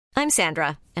I'm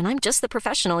Sandra, and I'm just the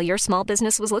professional your small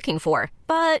business was looking for.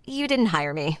 But you didn't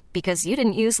hire me because you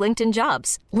didn't use LinkedIn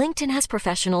Jobs. LinkedIn has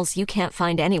professionals you can't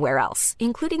find anywhere else,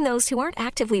 including those who aren't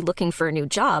actively looking for a new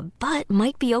job, but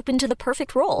might be open to the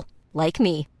perfect role, like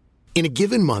me. In a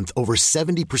given month, over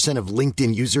 70% of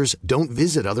LinkedIn users don't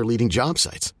visit other leading job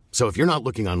sites. So if you're not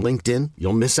looking on LinkedIn,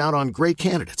 you'll miss out on great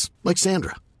candidates, like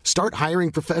Sandra. Start hiring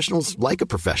professionals like a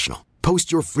professional.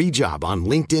 Post your free job on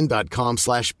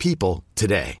linkedin.com/people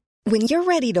today. When you're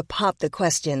ready to pop the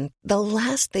question, the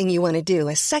last thing you want to do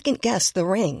is second-guess the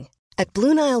ring. At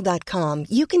BlueNile.com,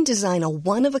 you can design a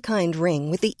one-of-a-kind ring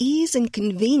with the ease and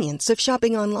convenience of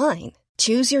shopping online.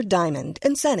 Choose your diamond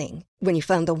and setting. When you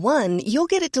find the one, you'll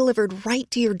get it delivered right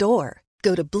to your door.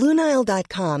 Go to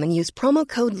BlueNile.com and use promo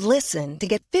code LISTEN to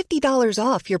get $50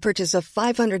 off your purchase of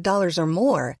 $500 or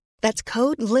more. That's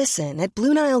code LISTEN at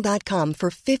BlueNile.com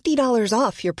for $50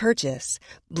 off your purchase.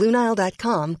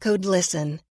 BlueNile.com, code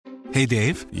LISTEN. Hey,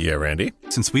 Dave. Yeah, Randy.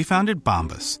 Since we founded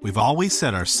Bombas, we've always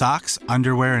said our socks,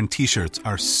 underwear, and T-shirts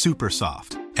are super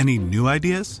soft. Any new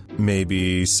ideas?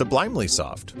 Maybe sublimely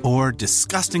soft. Or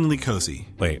disgustingly cozy.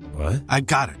 Wait, what? I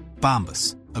got it.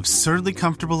 Bombas. Absurdly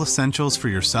comfortable essentials for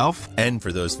yourself and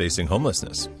for those facing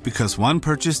homelessness. Because one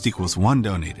purchased equals one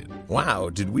donated. Wow,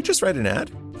 did we just write an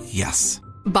ad? Yes.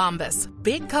 Bombas.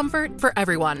 Big comfort for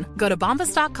everyone. Go to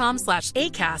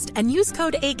bombas.com/ACAST and use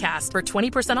code ACAST for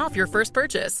 20% off your first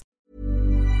purchase.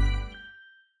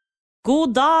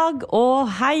 God dag og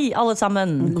hei alle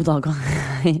sammen. God dag og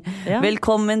hei. Ja.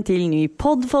 Velkommen til ny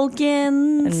podd,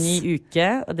 folkens. En ny uke,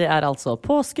 det altså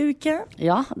påskeuke.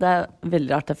 Ja, det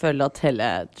veldig rart. Jeg føler at hele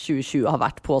 2020 har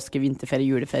vært påske, vinterferie,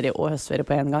 juleferie og høstferie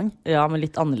på en gang. Ja, men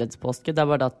litt annerledes påske. Det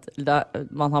bare at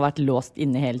man har vært låst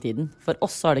inne hele tiden. For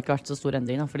oss har det ikke vært så stor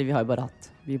endring, da, fordi vi har jo bare hatt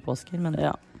mye påsker. Men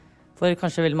ja, for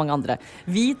kanskje veldig mange andre.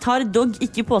 Vi tar dog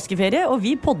ikke påskeferie, og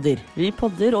vi podder. Vi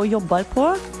podder og jobber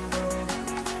på.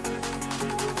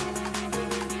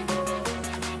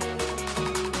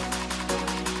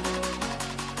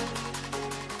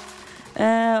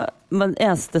 Men det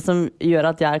eneste som gjør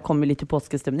at jeg kommer litt i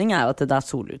påskestemning jo at det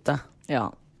sol ute.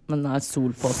 Ja, men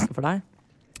sol påske for deg?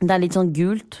 Det litt sånn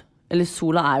gult. Eller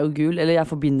sola jo gul, eller jeg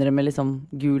forbinder det med liksom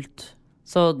gult.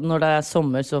 Så når det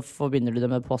sommer så forbinder du det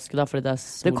med påske da, fordi det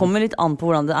sol? Det kommer litt an på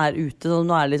hvordan det ute. Så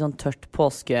nå det litt sånn tørt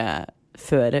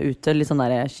påskeføre ute, litt sånn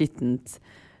der skittent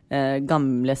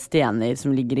gamle stener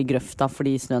som ligger i grøfta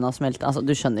fordi snøen har smeltet. Altså,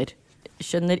 du skjønner.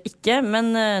 Skjønner ikke,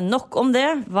 men nok om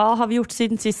det. Hva har vi gjort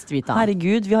siden sist, Vita?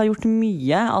 Herregud, vi har gjort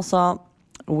mye. Altså,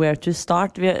 where to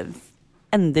start?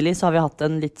 Endelig så har vi hatt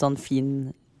en litt sånn fin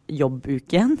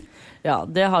jobbuke igjen. Ja,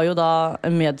 det har jo da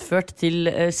medført til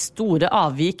store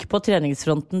avvik på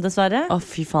treningsfronten, dessverre. Å,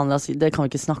 fy faen, det kan vi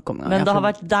ikke snakke om. Men det har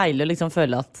vært deilig å liksom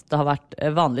føle at det har vært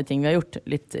vanlige ting vi har gjort.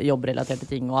 Litt jobbrelaterte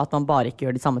ting, og at man bare ikke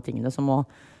gjør de samme tingene som å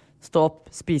stå opp,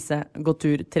 spise, gå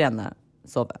tur, trene,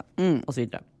 sove, og så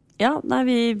videre. Ja, nei,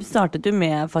 vi startet jo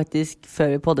med faktisk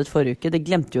før vi poddet forrige uke. Det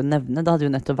glemte jo å nevne. Da hadde vi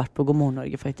jo nettopp vært på God morgen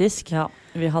Norge, faktisk. Ja,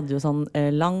 vi hadde jo sånn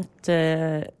langt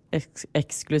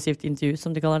eksklusivt intervju,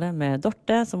 som de kaller det, med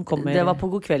Dorte, som kommer... Det var på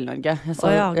God kveld Norge.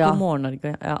 Ja, God morgen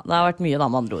Norge. Ja, det har vært mye da,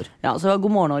 med andre ord. Ja, så det var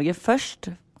God morgen Norge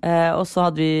først. Og så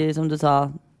hadde vi, som du sa,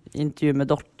 intervju med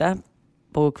Dorte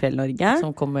på God kveld Norge.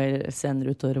 Som kommer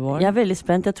senere utover våren. Jeg veldig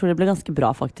spent. Jeg tror det ble ganske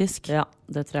bra, faktisk. Ja,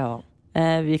 det tror jeg også.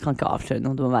 Vi kan ikke avsløre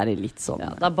noe, det må være litt sånn.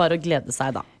 Ja, det bare å glede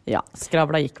seg da. Ja.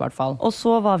 Skravla gikk I hvert fall. Og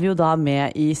så var vi jo da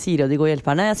med I Siri og de gode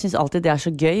hjelperne. Jeg synes alltid det så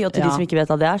gøy, og til de som ikke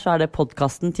vet hva det så det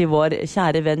podcasten til vår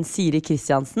kjære venn Siri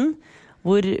Kristiansen,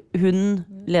 hvor hun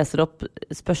leser opp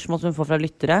spørsmål som hun får fra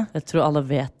lyttere. Jeg tror alle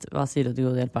vet hva Siri og de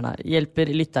gode hjelperne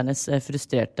hjelper lytternes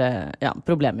frustrerte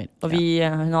problemer. Og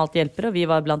hun har alltid hjelpere, og vi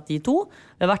var blant de to.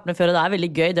 Vi har vært med før, og det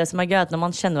veldig gøy. Det som gøy når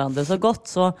man kjenner hverandre så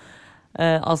godt, så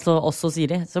altså også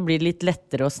Siri, så blir det litt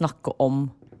lettere å snakke om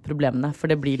problemene, for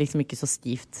det blir liksom ikke så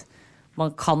stivt.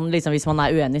 Man kan liksom, hvis man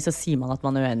uenig, så sier man at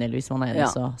man uenig, eller hvis man enig,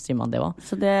 så sier man det også.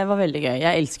 Så det var veldig gøy.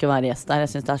 Jeg elsker å være gjest der,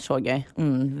 jeg synes det så gøy.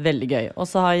 Veldig gøy. Og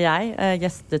så har jeg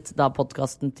gjestet da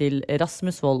podcasten til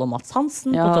Rasmus Wold og Mats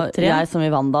Hansen på Topp 3. Jeg som I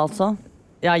Vanda altså.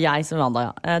 Ja, jeg som Vanda,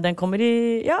 Den kommer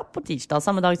på tirsdag,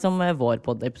 samme dag som vår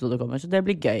podd-episode kommer, så det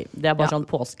blir gøy. Det bare sånn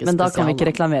påskespesial. Men da kan vi ikke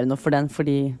reklamere noe for den,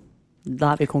 fordi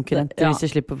da vi konkurrenter hvis vi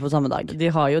slipper på samme dag. De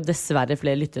har jo dessverre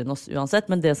flere lyttere enn oss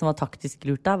uansett, men det som var taktisk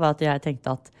lurt da, var at jeg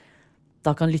tenkte at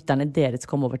da kan lytterne deres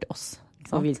komme over til oss.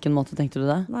 På hvilken måte tenkte du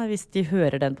det? Nei, hvis de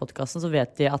hører den podcasten, så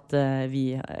vet de at vi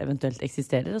eventuelt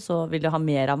eksisterer, og så vil de ha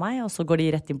mer av meg, og så går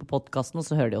de rett inn på podcasten, og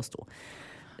så hører de oss to.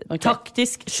 Okay.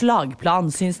 Taktisk slagplan,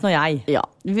 synes nå jeg. Ja,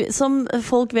 som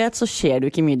folk vet så skjer det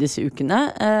jo ikke mye disse ukene,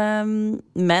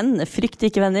 men frykt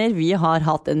ikke venner, vi har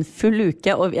hatt en full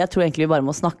uke, og jeg tror egentlig vi bare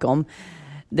må snakke om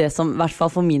det som, I hvert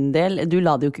fall for min del, du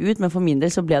la det jo ikke ut, men for min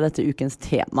del så ble dette ukens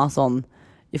tema sånn,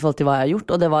 I forhold til hva jeg har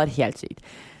gjort, og det var helt sykt.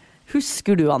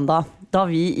 Husker du, Anda, da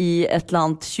vi I et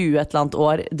eller annet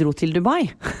år dro til Dubai?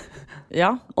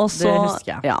 Ja, og så, det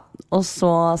husker jeg. Ja, og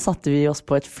så satte vi oss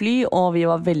på et fly, og vi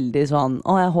var veldig sånn,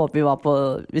 jeg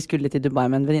håper vi skulle til Dubai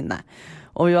med en venninne.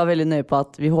 Og vi var veldig nøye på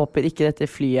at vi håper ikke dette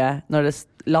flyet, når det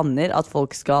lander, at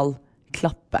folk skal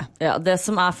klappe. Ja, det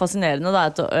som fascinerende da,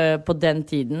 at på den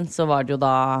tiden så var det jo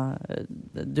da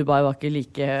Dubai var ikke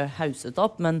like hauset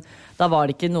opp, men da var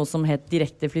det ikke noe som het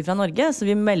direktefly fra Norge, så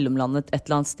vi mellomlandet et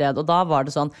eller annet sted, og da var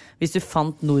det sånn, hvis du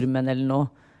fant nordmenn eller noe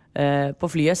på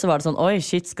flyet, så var det sånn, oi,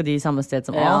 shit, skal de I samme sted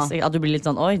som oss? At du blir litt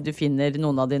sånn, oi, du finner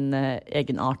noen av din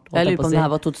egen art. Jeg lurer på om det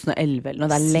her var 2011 eller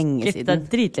noe, det lenge siden.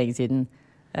 Det dritlenge siden.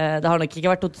 Det har nok ikke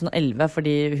vært 2011,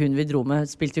 fordi hun vi dro med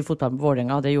spilte jo fotball på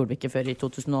Vålerenga, og det gjorde vi ikke før I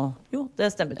 2000 Jo,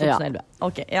 det stemmer, 2011. Ja.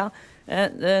 Ok, ja.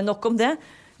 Nok om det.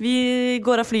 Vi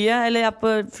går av flyet, eller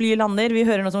på flyet lander, vi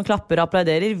hører noen som klapper og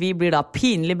applauderer, vi blir da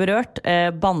pinlig berørt,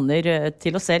 banner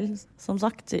til oss selv, som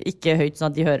sagt, ikke høyt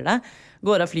sånn at de hører det.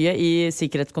 Går av flyet I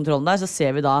sikkerhetskontrollen der, så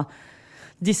ser vi da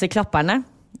disse klapperne,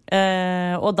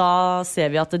 og da ser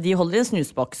vi at de holder I en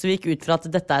snusboks, så vi gikk ut fra at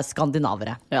dette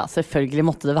skandinavere. Ja, selvfølgelig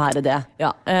måtte det være det.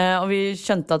 Ja, og vi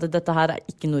skjønte at dette her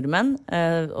ikke nordmenn,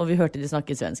 og vi hørte de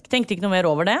snakke svensk. Tenkte ikke noe mer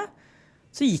over det.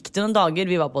 Så gikk det noen dager,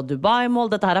 vi var på Dubai-mål.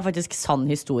 Dette her faktisk sann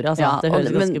historie, altså. Ja, det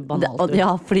høres ganske banalt ut.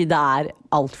 Ja, fordi det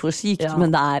alt for sykt,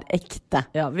 men det ekte.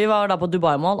 Ja, vi var da på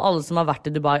Dubai-mål. Alle som har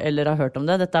vært I Dubai eller har hørt om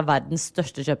det, dette verdens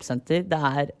største kjøpesenter. Det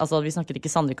altså vi snakker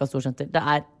ikke Sandvika Storsenter,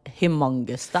 det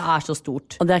humongous, det så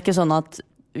stort. Og det ikke sånn at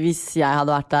hvis jeg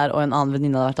hadde vært der og en annen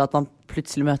venninne hadde vært der, at man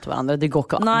plutselig møter hverandre, det går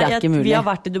ikke, Nei, det ikke mulig. Vi har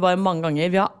vært I Dubai mange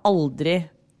ganger, vi har aldri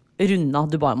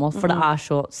rundet Dubai-mål, for det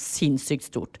så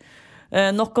sinnssykt stort.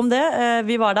 Nok om det,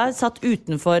 vi var der, satt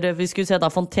utenfor, vi skulle se da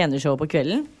fonteneshow på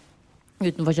kvelden,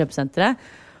 utenfor kjøpesenteret,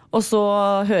 og så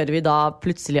hører vi da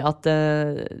plutselig at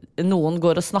noen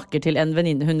går og snakker til en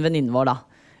venninne, venninnen vår da.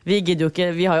 Vi gidder jo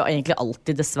ikke, vi har jo egentlig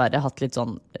alltid dessverre hatt litt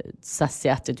sånn sassy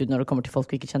attitude når det kommer til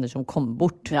folk vi ikke kjenner som kommer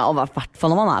bort. Ja, og I hvert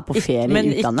fall når man på ferie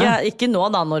I utlandet. Men ikke nå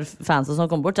da, når fans og sånn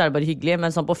kommer bort, så det bare hyggelig,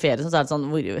 men sånn på ferie så det sånn,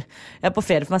 jeg på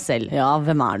ferie for meg selv. Ja,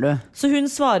 hvem du? Så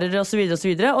hun svarer og så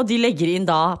videre, og de legger inn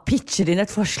da, pitcher inn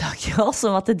et forslag til oss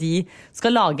om at de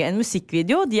skal lage en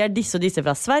musikkvideo. De disse og disse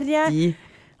fra Sverige. De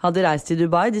hadde reist til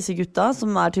Dubai, disse gutta,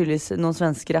 som tydeligvis noen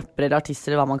svenske rappere eller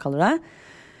artister, eller hva man kaller det.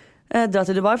 Dra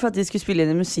til Dubai for at de skulle spille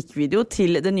inn en musikkvideo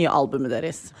til det nye albumet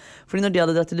deres. Fordi når de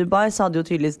hadde dratt til Dubai, så hadde jo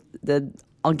tydeligvis det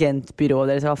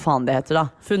agentbyrået deres, hva faen det heter da,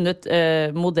 funnet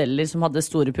modeller som hadde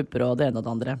store pupper og det ene og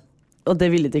det andre. Og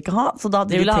det ville de ikke ha, så da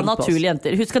hadde de ville ha naturlige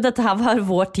jenter. Husk at dette her var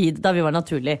vår tid da vi var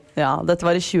naturlig. Ja, dette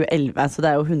var I 2011, så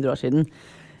det jo 100 år siden.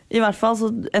 I hvert fall så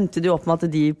endte det jo opp med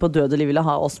at de på død og liv ville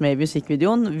ha oss med I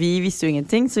musikkvideoen. Vi visste jo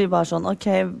ingenting, så vi bare sånn, ok,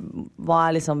 hva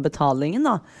liksom betalingen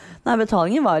da? Nei,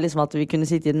 betalingen var liksom at vi kunne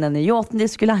sitte I denne yachten de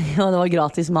skulle leie, og det var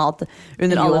gratis mat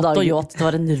under alle dager. Yacht, det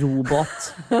var en robåt.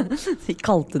 De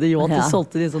kalte det yacht, de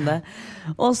solgte de som det.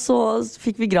 Og så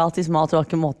fikk vi gratis mat, og det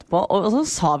var ikke måte på. Og så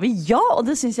sa vi ja, og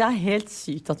det synes jeg helt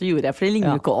sykt at vi gjorde, for det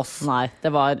ligner jo ikke oss. Nei,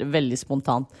 det var veldig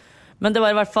spontant. Men det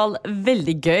var I hvert fall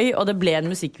veldig gøy, og det ble en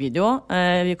musikkvideo.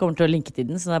 Vi kommer til å linke til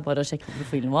den, så det bare å sjekke på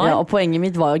profilen vår. Ja, og poenget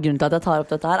mitt var jo grunnen til at jeg tar opp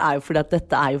dette her, jo fordi at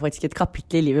dette jo faktisk et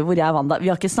kapittel I livet hvor jeg Wanda,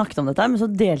 vi har ikke snakket om dette her, men så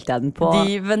delte jeg den på...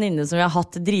 De venninnene som vi har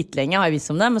hatt dritlenge har jeg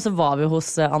visst om det, men så var vi hos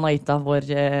Anaita,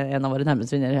 en av våre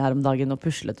nærmeste venninner her om dagen, og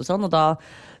puslet og sånn, og da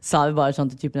sa vi bare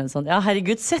sånn til typen sånn, ja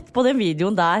herregud, sett på den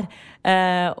videoen der.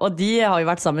 Og de har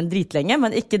jo vært sammen dritlenge,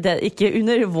 men ikke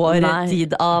under vår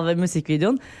tid av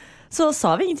musikkvideoen. Så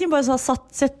sa vi ingenting, bare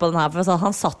sett på den her, for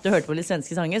han satt og hørte på litt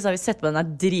svenske sanger, så har vi sett på den her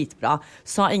dritbra,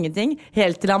 sa ingenting,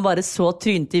 helt til han bare så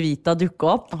trynet I Vita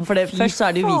dukke opp, for først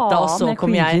så det jo Vita, og så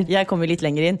kom jeg kom jo litt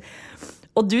lenger inn.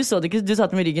 Og du så det ikke, du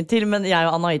satt med ryggen til, men jeg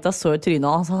og Anaita så jo trynet,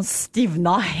 og han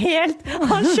stivna helt.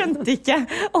 Han skjønte ikke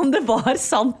om det var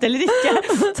sant eller ikke.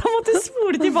 Så han måtte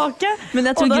spole tilbake. Men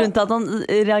jeg tror grunnen til at han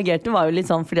reagerte var jo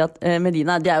litt sånn, fordi at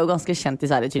Medina, de jo ganske kjent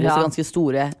I Sverige, så ganske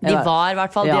store. De var I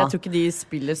hvert fall, jeg tror ikke de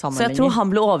spiller sammen lenger. Så jeg tror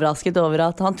han ble overrasket over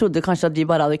at han trodde kanskje at de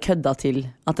bare hadde kødda til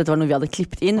at dette var noe vi hadde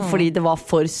klippet inn, fordi det var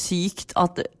for sykt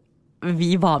at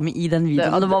vi var med I den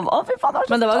videoen. Og det var, fy faen,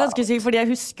 men det var ganske sykt, fordi jeg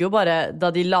husker jo bare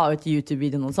da de la ut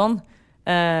YouTube-videoen og sånn,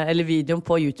 eller videoen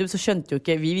på YouTube, så skjønte jo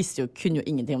ikke, vi visste jo, kunne jo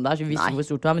ingenting om det her, så vi visste hvor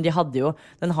stort det var, men de hadde jo,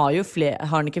 den har jo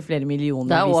har den ikke flere millioner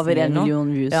det over 1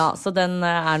 million views. Ja, så den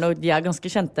nok, de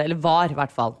ganske kjente, eller var I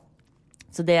hvert fall.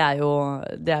 Så det jo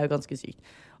ganske sykt.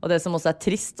 Og det som også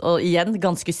trist, og igjen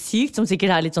ganske sykt, som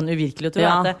sikkert litt sånn uvirkelig, tror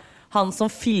jeg, at han som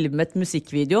filmet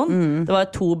musikkvideoen, det var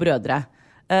 2 brødre.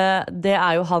 Det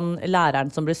jo han læreren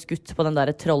som ble skutt på den der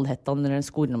Trollhättan under den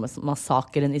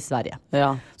skolemassakren i Sverige.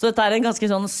 Ja. Så dette en ganske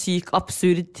sånn syk,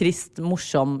 absurd, trist,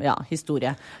 morsom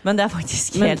historie. Men det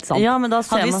faktisk helt sant. Ja, men da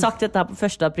hadde vi sagt dette her på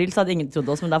 1. april, så hadde ingen trodd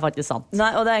oss, men det faktisk sant.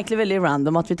 Nei, og det egentlig veldig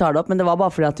random at vi tar det opp, men det var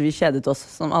bare fordi at vi kjedet oss,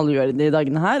 som alle gjør de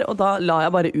dagene her, og da la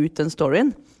jeg bare ut den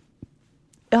storyen.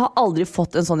 Jeg har aldri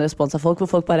fått en sånn respons av folk hvor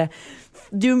folk bare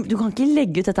du kan ikke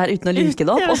legge ut dette her uten å like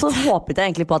det opp. Og så håpet jeg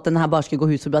egentlig på at den her bare skulle gå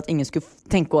hus forbi, at ingen skulle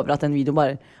tenke over at den videoen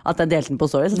bare at jeg delte den på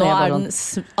story. Så nå den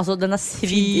den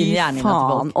svidd inn i hjernen til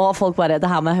folk. Og folk bare,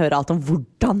 det her må jeg høre alt om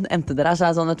hvordan endte dere. Så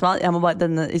jeg sånn, vet du hva,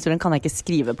 denne historien kan jeg ikke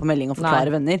skrive på melding og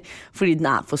forklare venner, fordi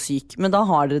den for syk. Men da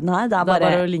har dere den her. Det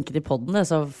bare å linke til podden,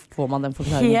 så får man den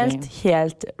forklaringen.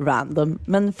 Helt random.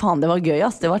 Men faen, det var gøy,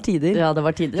 ass. Det var tider. Ja, det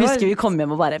var tider. Husker vi kom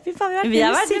hjem og bare, fy faen, vi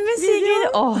har vært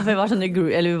musikker. Vi var sånne,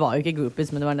 eller vi var jo ikke groupies,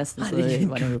 men det var nesten så vi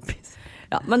var groupies.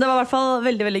 Ja, men det var i hvert fall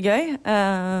veldig, veldig gøy.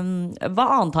 Hva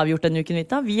annet har vi gjort denne uken,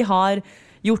 Vita? Vi har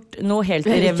gjort noe helt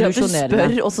revolusjonerende. Du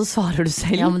spør, og så svarer du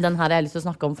selv. Ja, men den her har jeg lyst til å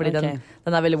snakke om, fordi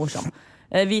den veldig morsom.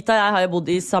 Vita og jeg har jo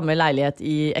bodd i samme leilighet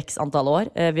i x antall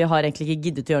år. Vi har egentlig ikke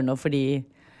giddet å gjøre noe, fordi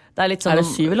det litt sånn... det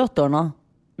 7 eller 8 år nå?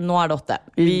 Nå det 8.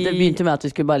 Det begynte med at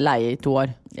vi skulle bare leie i 2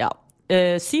 år. Ja.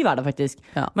 7 det faktisk.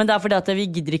 Ja. Men det fordi at vi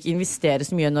gidder ikke investere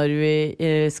så mye når vi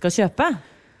skal kjøpe.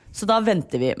 Så da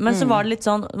venter vi. Men så var det litt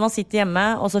sånn, man sitter hjemme,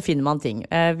 og så finner man ting.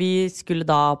 Vi skulle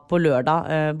da på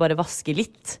lørdag bare vaske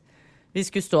litt. Vi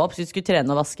skulle stå opp, så vi skulle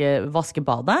trene og vaske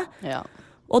badet. Ja.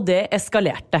 Og det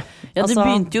eskalerte. Ja, det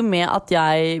begynte jo med at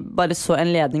jeg bare så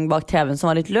en ledning bak TV-en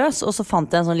som var litt løs, og så fant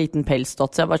jeg en sånn liten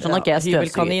pelsdott. Så jeg bare sånn, ok, jeg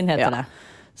hybelkanin heter det.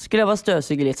 Skulle jeg bare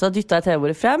støvsuge litt, så dyttet jeg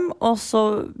TV-bordet frem, og så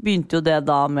begynte jo det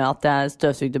da med at jeg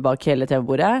støvsugde bak hele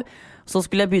TV-bordet. Så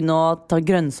skulle jeg begynne å ta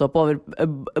grønnsopp over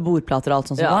bordplater og alt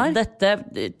sånt som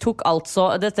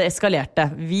var. Dette eskalerte.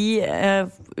 Vi,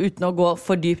 uten å gå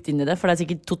for dypt inn i det, for det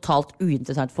sikkert totalt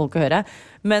uinteressant for folk å høre,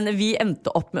 men vi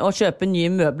endte opp med å kjøpe nye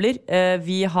møbler.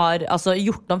 Vi har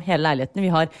gjort om hele leiligheten.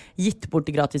 Vi har gitt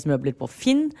bort gratis møbler på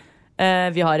Finn.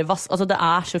 Vi har det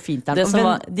så fint der.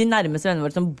 De nærmeste vennene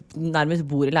våre som nærmest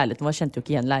bor i leiligheten vår, kjente jo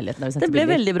ikke igjen leiligheten. Det ble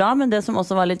veldig bra, men det som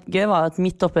også var litt gøy var at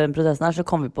midt oppe i den prosessen her så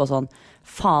kom vi på sånn,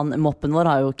 faen, moppen vår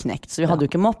har jo knekt, så vi hadde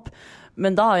jo ikke mopp.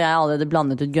 Men da har jeg allerede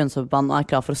blandet ut grønnsåpepann og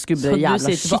klar for å skubbe det jævla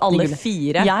skittende. Så du sitter på alle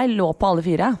 4? Jeg lå på alle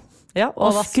 4. Ja,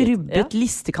 og skrubbet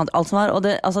listekanter, alt som var. Og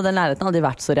den leiligheten hadde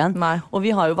vært så ren. Nei. Og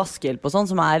vi har jo vaskehjelp og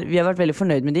sånn, vi har vært veldig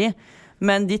fornøyd med de.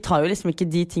 Men de tar jo liksom ikke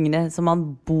de tingene som man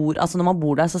bor... når man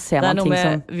bor der, så ser man ting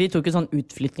som... Vi tok jo sånn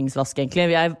utflyttingsvask, egentlig.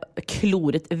 Vi har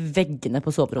kloret veggene på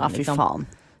såperommet. Ja, fy faen.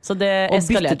 Så det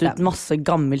eskalerte. Og byttet ut masse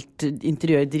gammelt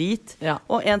interiørdrit. Ja.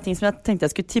 Og en ting som jeg tenkte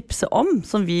jeg skulle tipse om,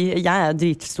 jeg jo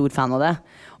dritstor fan av det.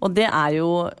 Og det jo...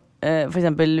 for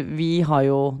eksempel, vi har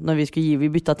jo... Når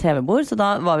vi bytta TV-bord, så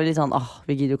da var vi litt sånn...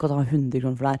 vi gidder jo ikke å ta 100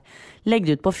 kroner for det her. Legg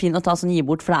det ut på Finn og ta sånn gi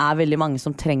bort, for det veldig mange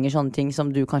som trenger sånne ting som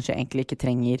du kanskje egentlig ikke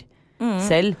trenger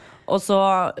selv. Og så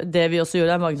det vi også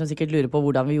gjorde, mange som sikkert lurer på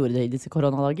hvordan vi gjorde det i disse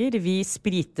koronadager. Vi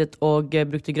spritet og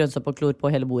brukte grønnsopp og klor på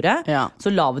hele bordet. Ja.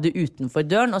 Så la vi det utenfor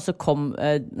døren, og så kom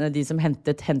de som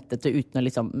hentet det uten å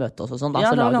liksom møte oss og sånn. Ja,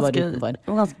 så det var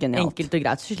ganske genialt. Enkelt og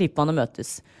greit, så slipper man å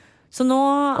møtes. Så nå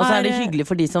og så det hyggelig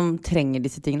for de som trenger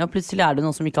disse tingene. Og plutselig det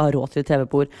noen som ikke har råd til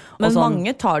TV-bord. Men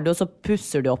mange tar det, og så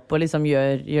pusser de opp og liksom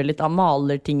gjør litt av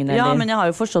malertingene. Ja, men jeg har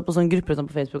jo forstått på sånne grupper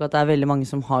på Facebook at det veldig mange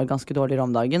som har ganske dårlig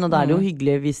om dagen. Og da det jo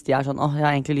hyggelig hvis de sånn, jeg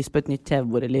har egentlig lyst på et nytt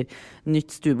TV-bord eller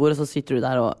nytt stuebord, og så sitter du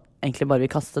der og egentlig bare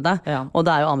vil kaste det. Ja. Og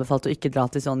det jo anbefalt å ikke dra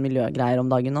til sånn miljøgreier om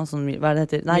dagen nå. Sånn, hva det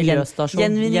heter? Nei,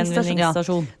 Gjenvinningsstasjon. Ja.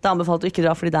 Det anbefalt å ikke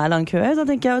dra fordi det lang kø. Så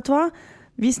tenker jeg, vet du hva?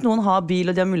 Hvis noen har bil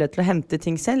og de har mulighet til å hente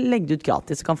ting selv, legg det ut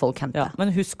gratis, så kan folk hente. Ja,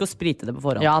 men husk å sprite det på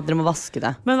forhånd. Ja, dere må vaske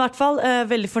det. Men i hvert fall,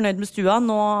 veldig fornøyd med stua.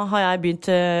 Nå har jeg begynt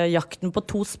jakten på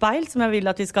 2 speil, som jeg vil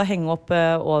at vi skal henge opp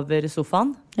over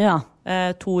sofaen. Ja.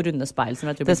 2 runde speil. Som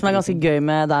jeg tror det som ganske gøy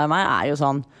med deg og meg, jo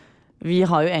sånn, vi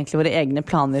har jo egentlig våre egne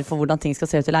planer for hvordan ting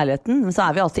skal se ut i leiligheten, men så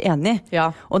vi alltid enige.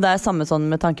 Ja. Og det samme sånn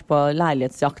med tanke på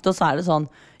leilighetsjakt, og så det sånn,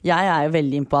 jeg jo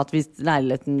veldig inn på at hvis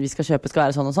leiligheten vi skal kjøpe skal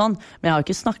være sånn og sånn, men jeg har jo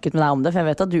ikke snakket med deg om det, for jeg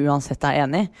vet at du uansett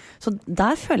enig. Så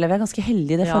der føler jeg vi ganske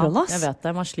heldige i det forholdet. Ja, jeg vet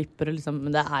det. Man slipper å liksom,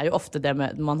 men det jo ofte det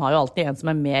med, man har jo alltid en som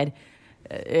mer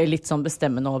litt sånn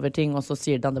bestemmende over ting, og så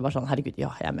sier den det bare sånn, herregud, ja,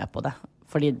 jeg med på det.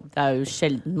 Fordi det jo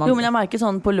sjelden man... Jo, men jeg merker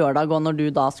sånn på lørdag, og når du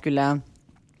da skulle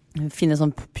finne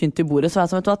sånn pynt i bordet. Så var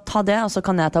jeg sånn, vet du hva, ta det, og så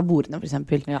kan jeg ta bordene for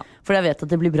eksempel. Ja. For jeg vet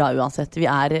at det blir bra uansett. Vi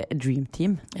er dream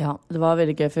team. Ja, det var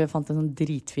veldig gøy, for jeg fant en sånn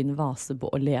dritfin vase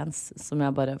på Åhléns som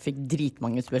jeg bare fikk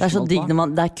dritmange spørsmål på. Det er så digg når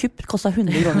man, det er kupp, det kostet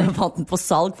 100 kroner. Jeg fant den på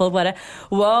salg, folk bare,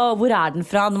 wow, hvor er den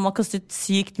fra? Den har kostet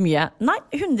sykt mye. Nei,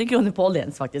 100 kroner på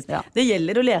Åhléns faktisk. Ja. Det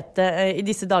gjelder å lete i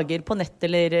disse dager på nett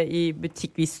eller i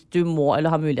butikk hvis du må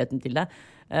eller har muligheten til det.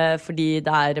 Fordi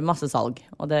det er masse salg,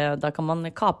 og da kan man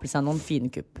kapre seg noen fine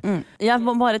kupp. Jeg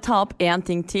må bare ta opp en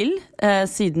ting til,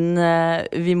 siden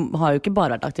vi har jo ikke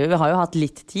bare vært aktive, vi har jo hatt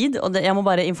litt tid, og jeg må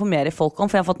bare informere folk om,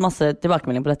 for jeg har fått masse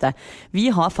tilbakemelding på dette. Vi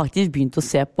har faktisk begynt å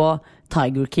se på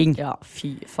Tiger King. Ja,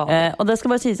 fy faen. Og det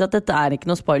skal bare sies at dette er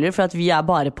ikke noe spoiler, for at vi er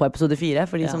bare på episode 4,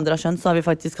 fordi som dere har skjønt, så har vi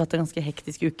faktisk hatt en ganske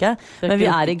hektisk uke, men vi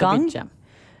er i gang.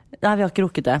 Nei, vi har ikke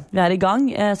rukket det. Vi er i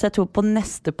gang, så jeg tror på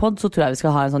neste podd så tror jeg vi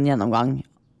skal ha en sånn gjennomgang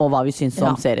og hva vi synes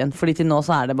om serien. Fordi til nå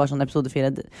så er det bare sånn episode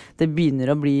 4. Det begynner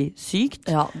å bli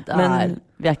sykt, men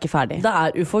vi er ikke ferdig. Det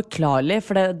er uforklarlig,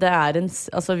 for det er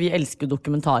altså vi elsker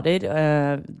dokumentarer.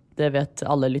 Det vet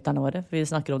alle lytterne våre, for vi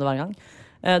snakker om det hver gang.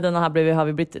 Denne her har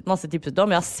vi blitt masse tipset om.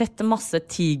 Jeg har sett masse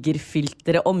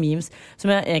tigerfiltere og memes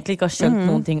som jeg egentlig ikke har skjønt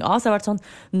noen ting av. Så jeg har vært sånn,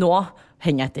 nå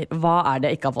henger jeg etter. Hva er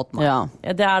det jeg ikke har fått med? Ja.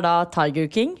 Det er da Tiger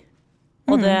King.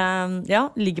 Og det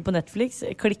ligger på Netflix.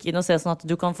 Klikk inn og se sånn at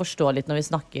du kan forstå litt når vi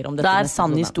snakker om dette. Det er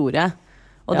sann historie.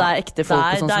 Og det er ekte folk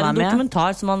og sånn som er med. Det er en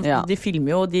dokumentar, så de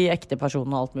filmer jo de ekte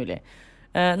personene og alt mulig.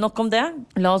 Nok om det.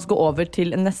 La oss gå over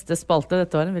til neste spalte.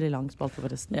 Dette var en veldig lang spalte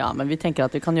forresten. Ja, men vi tenker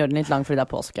at vi kan gjøre den litt lang fordi det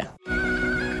er påske.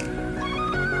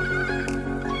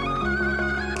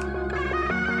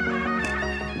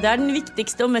 Det er den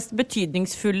viktigste og mest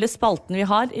betydningsfulle spalten vi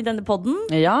har i denne podden.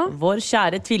 Ja. Vår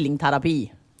kjære tvillingterapi.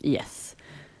 Yes.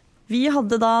 Vi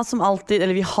har som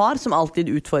alltid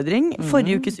utfordring.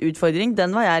 Forrige ukes utfordring,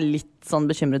 den var jeg litt sånn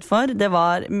bekymret for. Det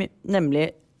var nemlig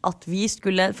at vi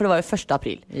skulle, for det var jo 1.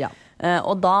 april. Ja.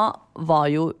 Og da var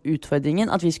jo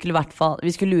utfordringen at vi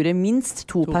skulle lure minst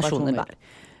to personer hver.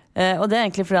 Og det er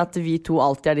egentlig fordi at vi to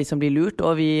alltid er de som blir lurt,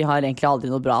 og vi har egentlig aldri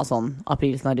noe bra sånn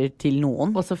aprilsnarrer til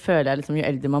noen. Og så føler jeg liksom, jo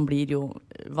eldre man blir, jo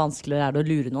vanskeligere er det å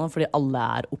lure noen, fordi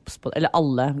alle er obs på, eller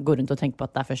alle går rundt og tenker på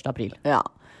at det er 1. april. Ja.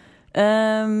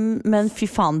 Men fy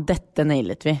faen, dette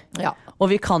nailet vi. Ja. Og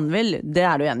vi kan vel, det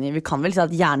er du enig i, vi kan vel si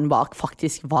at hjernen bak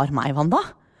faktisk var meg, Wanda.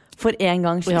 For en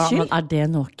gangs skyld. Ja, men er det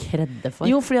noe kredde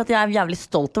for? Jo, fordi at jeg er jævlig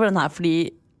stolt over den her, fordi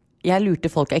jeg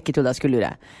lurte folk jeg ikke trodde jeg skulle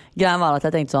lure. Greien var at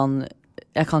jeg tenkte sånn,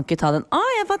 jeg kan ikke ta den,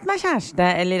 jeg har fått meg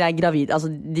kjæreste, eller jeg er gravid. Altså,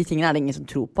 de tingene er det ingen som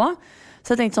tror på.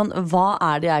 Så jeg tenkte sånn, hva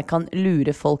er det jeg kan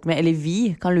lure folk med, eller vi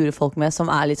kan lure folk med, som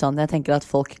er litt sånn, jeg tenker at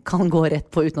folk kan gå rett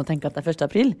på uten å tenke at det er 1.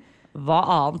 april. Hva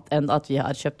annet enn at vi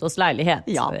har kjøpt oss leilighet.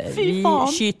 Ja, fy faen.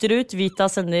 Vi skyter ut, Vita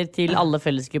sender til alle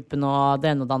fellesgruppene og det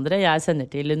ene og det andre. Jeg sender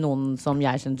til noen som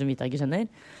jeg kjenner som Vita ikke kjenner.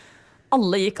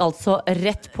 Alle gikk altså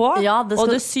rett på. Ja,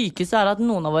 og det sykeste er at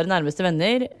noen av våre nærmeste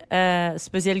venner,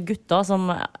 spesielt gutta,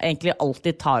 som egentlig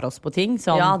alltid tar oss på ting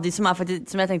som, ja, de som er faktisk,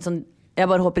 som jeg tenkte sånn,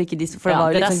 jeg bare håper ikke de, for det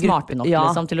var jo dere liksom er smarte nok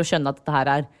liksom, til å skjønne at dette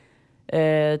her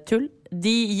er tull.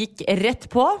 De gikk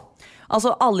rett på.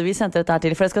 Altså alle vi sendte dette her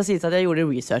til, for det skal sies at jeg gjorde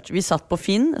research. Vi satt på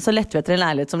Finn, så lette vi etter en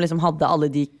leilighet som liksom hadde alle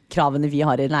de kravene vi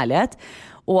har i en leilighet.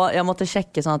 Og jeg måtte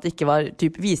sjekke sånn at det ikke var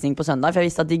typ visning på søndag, for jeg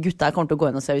visste at de gutta her kommer til å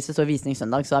gå inn og se. Hvis det står visning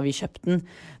søndag, så har vi kjøpt den.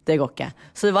 Det går ikke.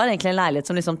 Så det var egentlig en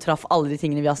leilighet som liksom traff alle de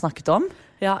tingene vi har snakket om.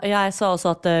 Ja, jeg sa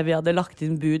også at vi hadde lagt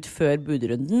inn bud før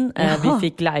budrunden. Vi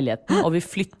fikk leiligheten, og vi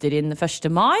flytter inn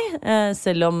 1. mai.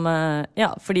 Selv om,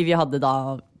 fordi vi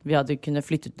hadde kunnet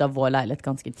flytte ut av vår leilighet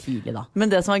ganske tidlig da.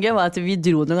 Men det som var gøy var at vi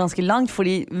dro den ganske langt,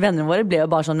 fordi vennene våre ble jo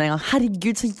bare sånn med en gang,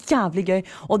 herregud, så jævlig gøy.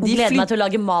 Og de gleder meg til å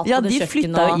lage mat på det kjøkkenet. Ja, de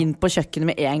flytta jo inn på kjøkkenet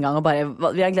med en gang, og bare,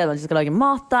 vi har gledet meg til vi skal lage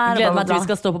mat der. Gleder meg til vi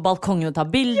skal stå på balkongen og ta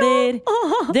bilder.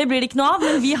 Ja. Det blir det ikke noe av,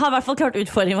 men vi har i hvert fall klart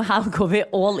utfordringen, her går vi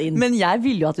all in. Men jeg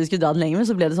ville jo at vi skulle dra den lenger, men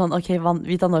så ble det sånn, ok,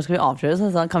 Vita, når skal vi avsløre?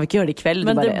 Så sånn, kan vi ikke gjøre det i kveld?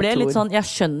 Men det ble litt sånn, jeg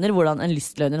skjønner hvordan en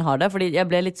lystløgner har det, fordi jeg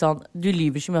ble litt sånn, du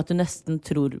lyver så mye at du nesten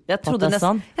tror på at det er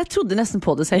sånn. Jeg trodde nesten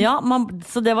på det selv. Ja,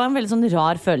 så det var en veldig sånn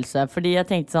rar følelse, fordi jeg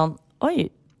tenkte sånn, oi,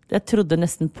 jeg trodde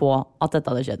nesten på at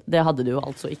dette hadde skjedd. Det hadde du jo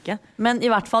altså ikke. Men i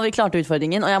hvert fall, vi klarte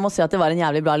utfordringen, og jeg må si at det var en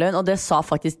jævlig bra løgn, og det sa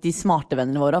faktisk de smarte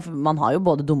vennene våre, for man har jo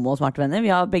både dumme og smarte venner.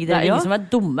 Vi har begge det er ingen som er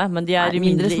dumme, men de er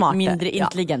mindre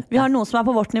intelligente. Ja. Vi har noen som er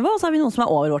på vårt nivå, og så har vi noen som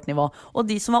er over vårt nivå. Og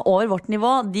de som var over vårt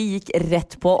nivå, de gikk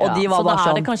rett på, og de var bare sånn.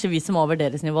 Så da er det kanskje vi som er over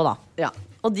deres nivå da. Ja.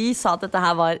 Og de sa at dette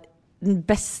her var den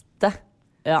beste.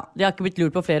 Ja, de har ikke blitt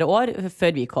lurt på flere år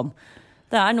før vi kom.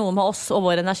 Det er noe med oss og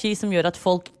vår energi som gjør at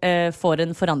folk får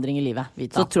en forandring i livet.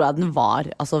 Vita. Så tror jeg den var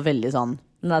altså veldig sånn.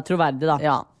 Den er troverdig da.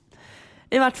 Ja.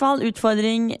 I hvert fall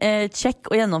utfordring, check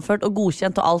og gjennomført og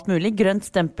godkjent og alt mulig. Grønt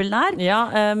stempel der.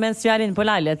 Ja, mens vi er inne på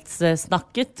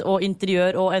leilighetssnakket og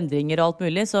interiør og endringer og alt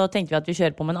mulig, så tenkte vi at vi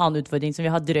kjører på med en annen utfordring som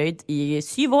vi har drøyd i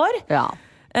 7 år. Ja.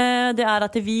 Det er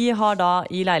at vi har da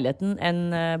i leiligheten en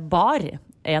bar.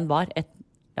 En bar. Et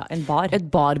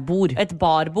barbord. Et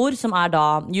barbord som er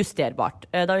da justerbart.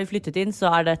 Da vi flyttet inn,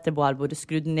 så er dette barbordet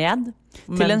skrudd ned.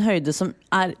 Til en høyde som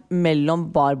er mellom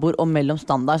barbord og mellom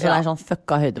standard, så det er sånn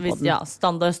fucka høyde på den. Ja,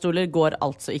 standardstoler går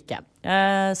altså ikke.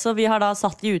 Så vi har da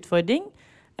satt i utfordring,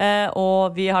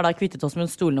 og vi har da kvittet oss med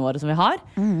stolene våre som vi har.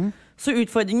 Så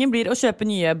utfordringen blir å kjøpe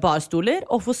nye barstoler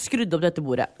og få skrudd opp dette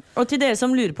bordet. Og til dere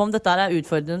som lurer på om dette er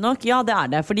utfordrende nok, ja, det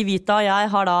er det. Fordi Vita og jeg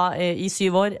har da i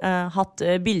 7 år hatt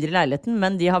bilder i leiligheten,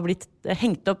 men de har blitt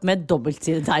hengt opp med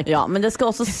dobbeltsideteip. Ja, men det skal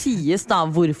også sies da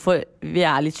hvorfor vi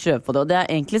er litt skjøve på det. Og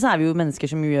egentlig så er vi jo mennesker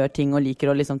som gjør ting og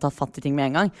liker å liksom ta fatt i ting med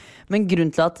en gang. Men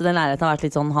grunnen til at den leiligheten har vært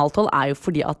litt sånn halv 12 er jo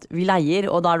fordi at vi leier,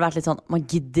 og da har det vært litt sånn, man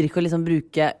gidder ikke å liksom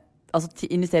bruke, altså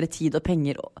investere tid og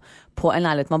penger på en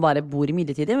leilighet man bare bor i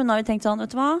midlertidig. Men nå har vi tenkt sånn,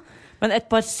 vet du hva? Men et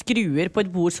par skruer på et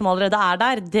bord som allerede er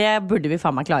der, det burde vi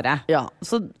faen meg klare. Ja,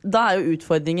 så da er jo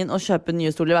utfordringen å kjøpe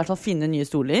nye stoler, i hvert fall finne nye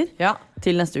stoler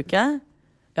til neste uke.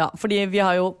 Ja, fordi vi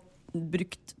har jo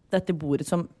brukt dette bordet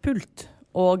som pult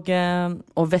og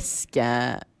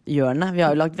veskehjørne. Vi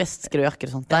har jo lagt vesker og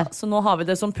jakker og sånt der. Ja, så nå har vi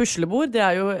det som puslebord. Det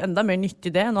er jo enda mer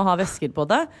nyttig det enn å ha vesker på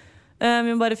det.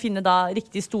 Vi må bare finne da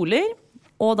riktige stoler,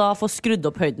 og da få skrudd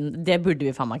opp høyden. Det burde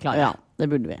vi faen meg klare. Ja, det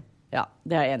burde vi. Ja,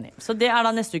 det er jeg enig i. Så det er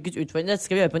da neste ukes utfordring. Dette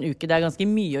skal vi gjøre på en uke. Det er ganske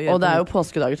mye å gjøre. Og det er jo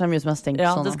påskedager, så det er mye som er stengt.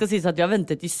 Ja, sånn, det skal sies at vi har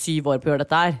ventet i 7 år på å gjøre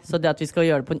dette her. Så det at vi skal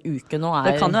gjøre det på en uke nå er...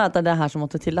 Det kan jo være at det er det her som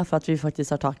måtte til da, for at vi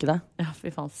faktisk har tak i det. Ja,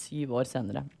 fy faen, 7 år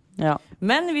senere. Ja.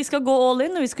 Men vi skal gå all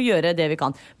in, og vi skal gjøre det vi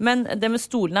kan. Men det med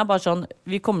stolene er bare sånn,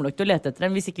 vi kommer nok til å lete etter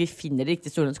dem. Hvis ikke vi finner de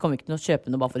riktige stolene, så kommer vi ikke til å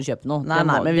kjøpe noe bare for å kjøpe noe. Nei,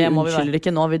 men vi unnskylder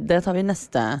ikke nå. Det tar vi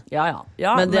neste. Ja,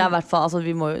 men det er i hvert fall, altså,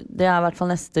 det er i hvert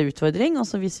fall neste utfordring. Og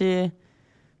så hvis vi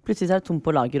plutselig er det tomt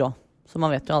på lager også. Så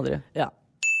man vet jo aldri. Ja.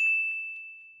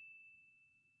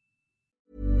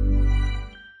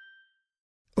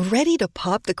 Ready to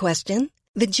pop the question?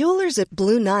 The jewelers at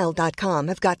BlueNile.com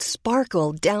have got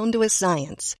sparkle down to a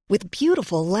science with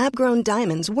beautiful lab-grown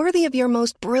diamonds worthy of your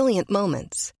most brilliant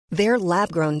moments. Their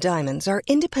lab-grown diamonds are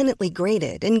independently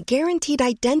graded and guaranteed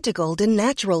identical to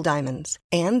natural diamonds,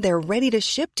 and they're ready to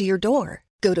ship to your door.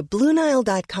 Go to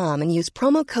BlueNile.com and use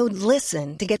promo code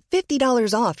LISTEN to get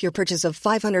 $50 off your purchase of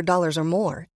 $500 or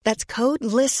more. That's code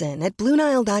LISTEN at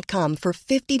BlueNile.com for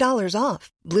 $50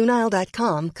 off.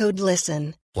 BlueNile.com, code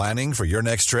LISTEN. Planning for your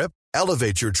next trip?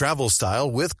 Elevate your travel style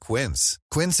with Quince.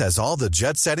 Quince has all the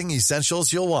jet-setting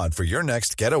essentials you'll want for your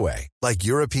next getaway, like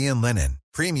European linen,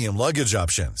 premium luggage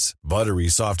options, buttery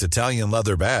soft Italian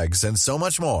leather bags, and so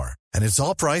much more. And it's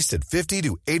all priced at 50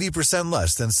 to 80%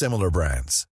 less than similar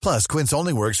brands. Plus, Quince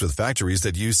only works with factories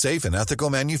that use safe and ethical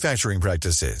manufacturing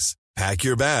practices. Pack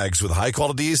your bags with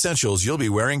high-quality essentials you'll be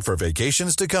wearing for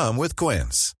vacations to come with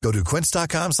Quince. Go to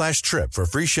quince.com/trip for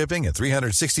free shipping and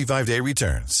 365-day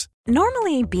returns.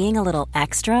 Normally, being a little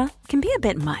extra can be a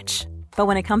bit much. But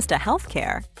when it comes to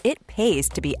healthcare, it pays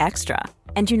to be extra.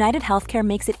 And United Healthcare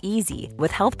makes it easy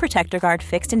with Health Protector Guard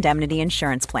fixed indemnity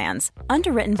insurance plans.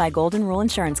 Underwritten by Golden Rule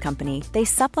Insurance Company, they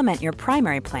supplement your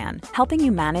primary plan, helping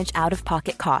you manage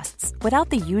out-of-pocket costs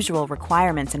without the usual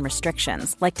requirements and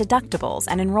restrictions like deductibles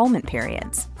and enrollment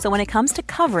periods. So when it comes to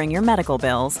covering your medical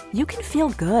bills, you can feel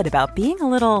good about being a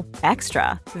little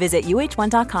extra. Visit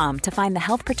uh1.com to find the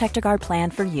Health Protector Guard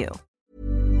plan for you.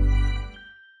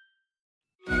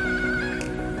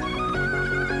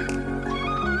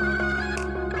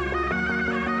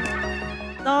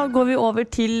 Da går vi over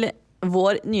til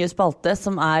vår nye spalte,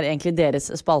 som er egentlig deres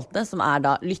spalte, som er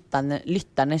da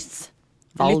lytternes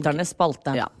valg. Lytternes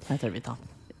spalte, ja. Jeg tror vi tar.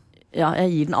 Ja,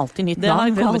 jeg gir den alltid nytt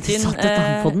navn. Vi har alltid satt et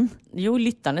navn på den. Jo,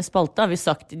 lytternes spalte har vi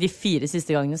sagt de 4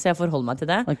 siste gangene, så jeg forholder meg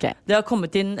til det. Okay. Det har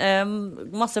kommet inn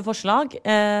masse forslag,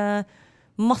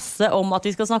 masse om at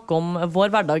vi skal snakke om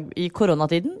vår hverdag i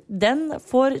koronatiden. Den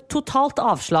får totalt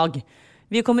avslag.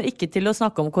 Vi kommer ikke til å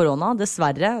snakke om korona,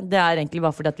 dessverre. Det er egentlig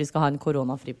bare fordi at vi skal ha en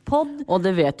koronafri podd. Og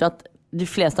det vet du at de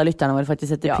fleste av lytterne våre faktisk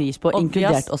setter pris på,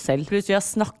 inkludert oss selv. Pluss vi har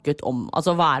snakket om,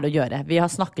 altså hva er det å gjøre? Vi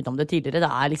har snakket om det tidligere, det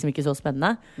er liksom ikke så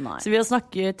spennende. Nei. Så vi har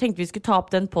tenkte vi skulle ta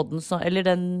opp den podden, eller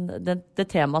det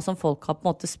temaet som folk har på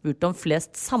en måte spurt om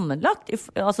flest sammenlagt,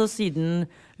 altså siden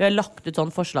vi har lagt ut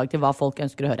sånn forslag til hva folk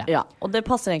ønsker å høre. Ja, og det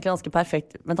passer egentlig ganske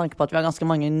perfekt med tanke på at vi har ganske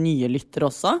mange nye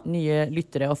lyttere også. Nye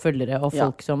lyttere og følgere og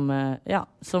folk som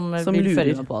vil lurer.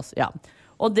 følge med på oss. Ja.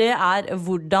 Og det er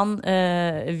hvordan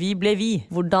vi ble vi.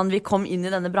 Hvordan vi kom inn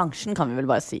i denne bransjen, kan vi vel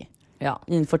bare si. Ja.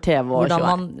 Innenfor TV og hvordan show.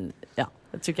 man,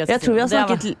 Jeg tror vi har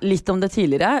snakket litt om det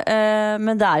tidligere,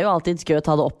 men det jo alltid gøy å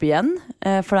ta det opp igjen.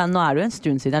 For nå det jo en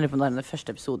stund siden, jeg lurer på om det den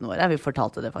første episoden vår. Vi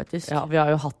fortalte det faktisk. Ja, vi har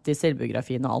jo hatt i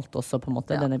selvbiografien og alt også, på en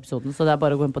måte, denne episoden. Så det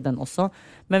bare å gå inn på den også.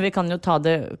 Men vi kan jo ta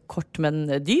det kort, men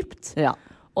dypt. Ja.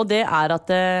 Og det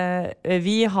at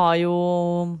vi har jo...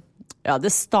 Ja,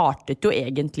 det startet jo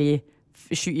egentlig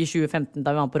i 2015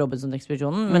 da vi var på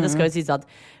Robinson-ekspedisjonen. Men det skal jo sies at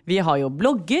vi har jo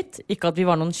blogget. Ikke at vi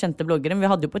var noen kjente bloggere, men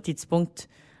vi hadde jo på et tidspunkt...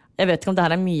 Jeg vet ikke om det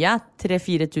her mye.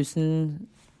 3-4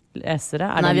 000 lesere.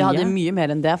 Nei, vi hadde mye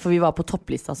mer enn det, for vi var på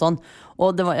topplista sånn.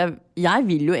 Og det var, jeg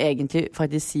vil jo egentlig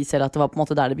faktisk si selv at det var på en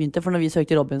måte der det begynte. For når vi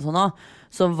søkte Robinson nå,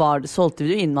 så solgte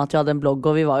vi jo inn med at vi hadde en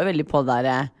blogg, og vi var jo veldig på det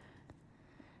der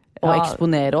å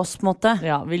eksponere oss, på en måte.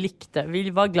 Ja, vi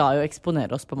var glad i å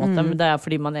eksponere oss, på en måte. Men det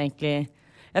fordi man egentlig...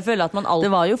 Jeg føler at man Det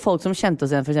var jo folk som kjente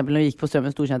oss igjen, for eksempel når vi gikk på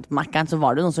Strømmen Storkjent på Mac-en, så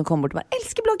var det noen som kom bort og bare,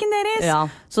 elsker bloggen deres! Ja.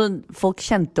 Så folk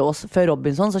kjente oss, før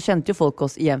Robinson, så kjente jo folk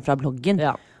oss igjen fra bloggen.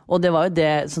 Ja. Og det var jo det,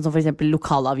 sånn som for eksempel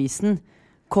lokalavisen,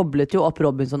 koblet jo opp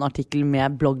Robinson-artikkel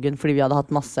med bloggen, fordi vi hadde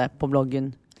hatt masse på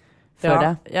bloggen før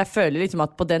det. Jeg føler liksom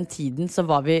at på den tiden så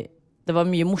var det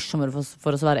var mye morsommere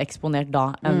for oss å være eksponert da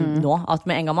enn nå. At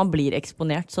med en gang man blir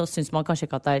eksponert, så synes man kanskje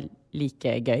ikke at det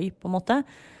like gøy, på en måte.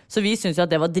 Så vi synes jo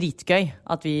at det var dritgøy.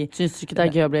 Synes du ikke det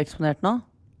gøy å bli eksponert nå?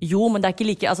 Jo, men det ikke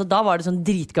like... Altså, da var det sånn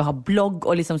dritgøy å ha blogg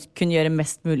og liksom kunne gjøre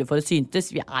mest mulig for å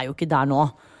syntes. Vi jo ikke der nå.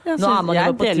 Jeg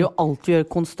deler jo alt vi gjør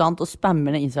konstant og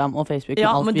spammer ned Instagram og Facebook.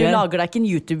 Ja, men du lager deg ikke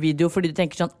en YouTube-video fordi du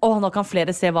tenker sånn, nå kan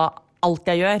flere se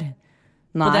alt jeg gjør.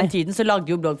 Nei. På den tiden så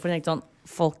lagde jo blogg for å tenke sånn,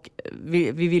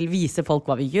 vi vil vise folk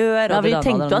hva vi gjør. Ja, vi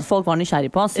tenkte jo at folk var nysgjerrig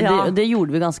på oss. Det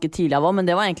gjorde vi ganske tidlig av, men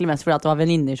det var egentlig mest fordi at det var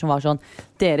venninner som var sånn,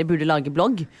 dere burde lage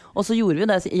blogg. Og så gjorde vi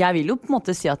det. Jeg vil jo på en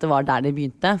måte si at det var der det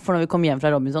begynte, for når vi kom hjem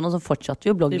fra Robinson, og så fortsatte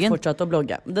vi jo bloggen. Vi fortsatte å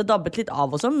blogge. Det dabbet litt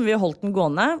av oss, men vi holdt den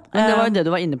gående. Men det var jo det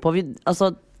du var inne på.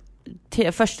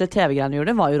 Første TV-greiene vi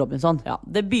gjorde var jo Robinson. Ja,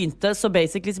 det begynte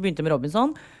med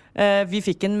Robinson. Vi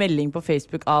fikk en melding på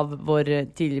Facebook av vår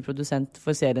tidligere produsent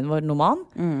for serien vår, Noman,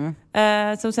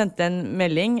 som sendte en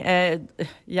melding.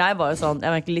 Jeg var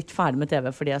egentlig litt ferdig med TV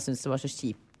fordi jeg syntes det var så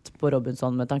kjipt på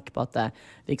Robinson med tanke på at det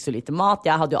fikk så lite mat.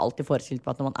 Jeg hadde jo alltid forestilt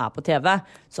på at når man på TV,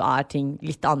 så ting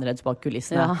litt annerledes bak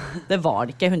kulissene. Ja. Det var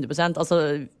det ikke 100%. Altså,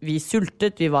 vi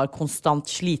sultet, vi var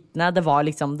konstant slitne. Det var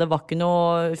ikke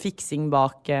noe fiksing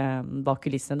bak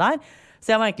kulissene der.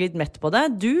 Så jeg var egentlig litt mett på det.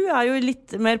 Du jo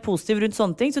litt mer positiv rundt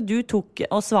sånne ting, så du tok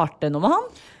og svarte noe med han.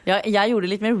 Ja, jeg gjorde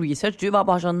litt mer research. Du var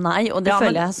bare sånn nei, og det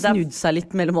føler jeg snudd seg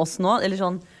litt mellom oss nå. Eller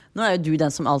sånn, nå jo du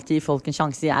den som alltid gir folk en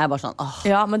sjanse. Jeg bare sånn, åh.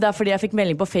 Ja, men det fordi jeg fikk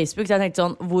melding på Facebook, så jeg tenkte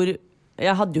sånn,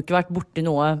 jeg hadde jo ikke vært borte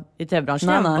noe i TV-bransjen.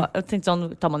 Jeg tenkte sånn,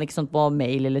 tar man ikke sånt på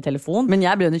mail eller telefon? Men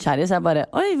jeg ble jo nysgjerrig, så jeg bare,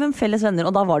 oi, hvem felles venner?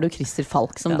 Og da var det jo Christer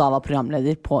Falk, som da var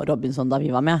programleder på Robinson da vi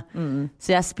var med.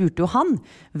 Så jeg spurte jo han,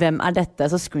 hvem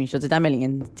dette? Så screenshotet jeg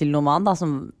meldingen til Noman da,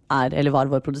 som eller var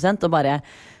vår produsent, og bare,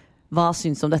 hva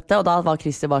syns du om dette? Og da var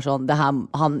Christer bare sånn,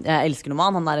 jeg elsker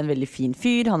Noman, han en veldig fin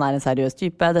fyr, han en seriøs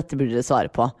type, dette burde dere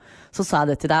svare på. Så sa jeg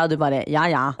det til deg, og du bare,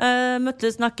 ja.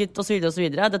 Møttes, snakket, og så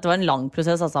videre. Dette var en lang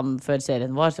prosess før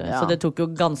serien vår, så det tok jo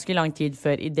ganske lang tid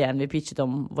før ideen vi pitchet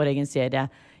om vår egen serie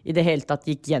i det hele tatt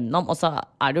gikk gjennom. Og så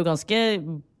det jo ganske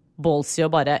ballsy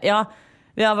å bare,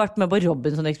 vi har vært med på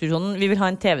Robinson-ekspedisjonen. Vi vil ha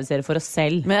en TV-serie for oss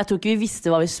selv. Men jeg tror ikke vi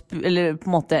visste hva eller på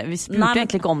en måte, vi spurte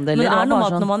egentlig ikke om det. Men det noe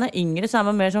med at når man yngre, så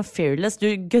man mer sånn fearless. Du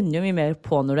gønner jo mye mer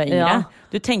på når du yngre. Ja.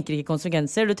 Du tenker ikke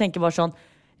konsekvenser. Du tenker bare sånn,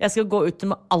 jeg skal gå ut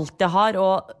med alt jeg har,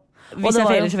 og hvis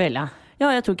jeg feiler, så feiler jeg.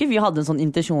 Ja, jeg tror ikke vi hadde en sånn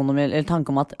intensjon eller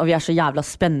tanke om at vi så jævla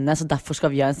spennende, så derfor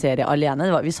skal vi ha en serie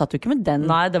alene. Vi satt jo ikke med den.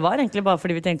 Nei, det var egentlig bare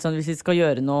fordi vi tenkte sånn, hvis vi skal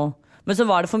gjøre noe. Men så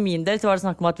var det for min del, så var det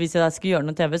snakk om at hvis jeg skulle gjøre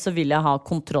noe TV, så ville jeg ha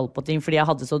kontroll på ting, fordi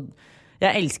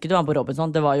jeg elsket å være på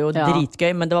Robinson, det var jo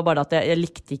dritgøy, men det var bare at jeg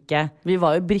likte ikke. Vi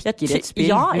var jo brikker i et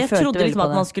spill. Ja, jeg trodde liksom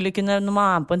at man skulle kunne, når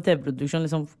man på en TV-produksjon,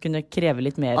 liksom kunne kreve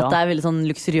litt mer. At det veldig sånn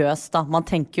luksuriøst da, man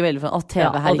tenker jo veldig sånn, TV,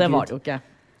 herregud. Og det var det jo ikke.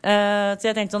 Så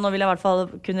jeg tenkte sånn, nå vil jeg i hvert fall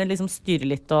kunne liksom styre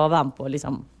litt og være med på å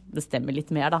liksom bestemme litt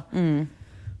mer da.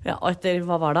 Ja, og etter,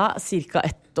 hva var det? Cirka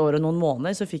 1 år og noen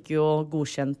måneder så fikk vi jo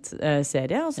godkjent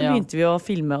serie, og så begynte vi å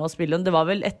filme og spille. Det var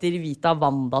vel etter Vita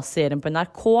Wanda-serien på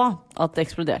NRK at det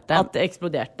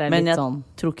eksploderte. Men jeg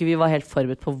tror ikke vi var helt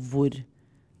forberedt på hvor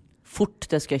fort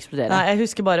det skulle eksplodere. Nei, jeg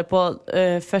husker bare på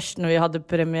først når vi hadde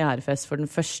premierefest for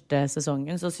den første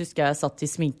sesongen, så husker jeg satt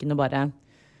i sminken og bare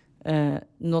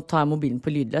nå tar jeg mobilen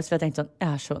på lydløs, for jeg tenkte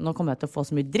sånn, nå kommer jeg til å få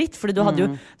så mye dritt, fordi du hadde jo,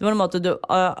 det var en måte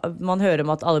man hører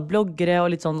om at alle bloggere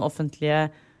og litt sånn offentlige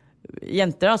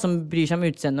jenter da, som bryr seg om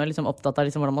utseende og liksom opptatt av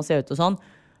liksom hvordan man ser ut og sånn,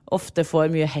 ofte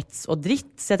får mye hets og dritt,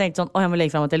 så jeg tenkte sånn, jeg må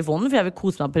legge frem telefonen, for jeg vil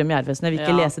kose meg på premierefesten, jeg vil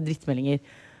ikke lese drittmeldinger.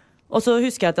 Og så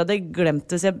husker jeg at jeg hadde glemt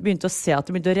det, så jeg begynte å se at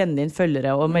det begynte å renne inn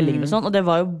følgere og meldinger og sånn, og det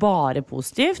var jo bare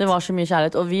positivt. Det var så mye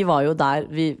kjærlighet, og vi var jo der,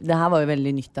 det her var jo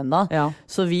veldig nytt enda,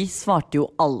 så vi svarte jo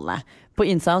alle. På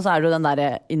Instagram så det jo den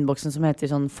der innboksen som heter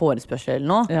sånn forespørsel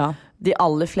nå. De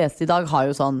aller fleste i dag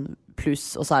har jo sånn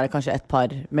pluss, og så det kanskje et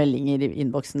par meldinger i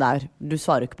innboksen der. Du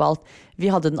svarer jo ikke på alt.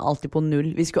 Vi hadde den alltid på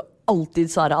 0. Vi skulle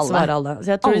alltid svare alle.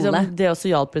 Så jeg tror liksom, det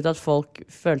også hjalp litt at folk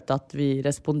følte at vi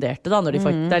responderte da, når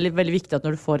de det veldig viktig at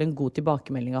når du får en god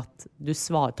tilbakemelding at du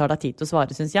tar deg tid til å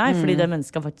svare, synes jeg, fordi det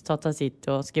mennesket faktisk tar deg tid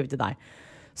til å skrive til deg.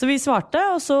 Så vi svarte,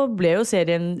 og så ble jo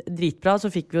serien dritbra, så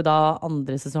fikk vi jo da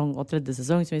 2. sesong og 3.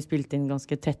 sesong, som vi spilte inn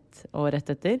ganske tett og rett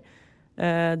etter.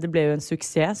 Det ble jo en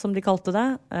suksess, som de kalte det.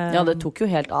 Ja, det tok jo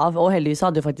helt av, og heldigvis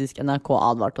hadde jo faktisk NRK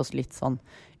advart oss litt sånn,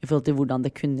 i forhold til hvordan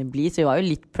det kunne bli, så vi var jo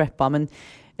litt preppa, men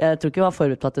jeg tror ikke vi var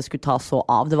forberedt på at det skulle ta så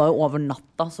av. Det var jo over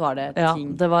natta, så var det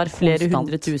ting det var flere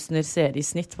konstant. 100 000 seere i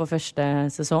snitt på første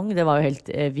sesong. Det var jo helt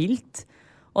vilt.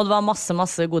 Og det var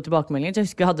masse gode tilbakemeldinger.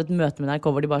 Jeg husker jeg hadde et møte med NRK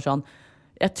hvor de bare sånn,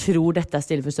 jeg tror dette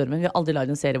stille for stormen. Vi har aldri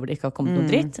laget en serie hvor det ikke har kommet noe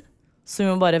dritt. Så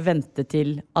vi må bare vente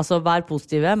til, altså vær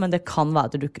positive, men det kan være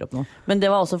at det dukker opp noe. Men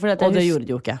det var også fordi at og det gjorde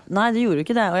det jo ikke. Nei, det gjorde jo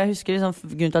ikke det. Og jeg husker liksom,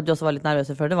 grunnen til at de også var litt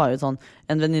nervøse før, det var jo sånn,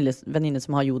 en venninne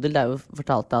som har Jodel, det jo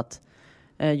fortalt at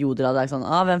Jodel hadde sånn,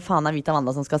 hvem faen Vita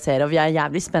Wanda som skal se det, og vi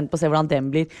jævlig spent på å se hvordan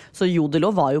den blir. Så Jodel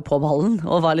også var jo på ballen,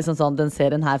 og var liksom sånn, den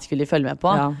serien her skulle de følge med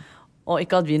på. Og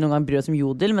ikke at vi noen gang bryr oss om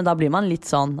Jodel, men da blir man litt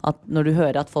sånn at når du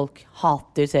hører at folk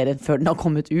hater serien før den har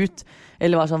kommet ut,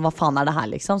 eller var sånn, hva faen det her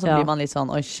liksom, så blir man litt sånn,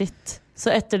 oi shit.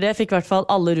 Så etter det fikk I hvert fall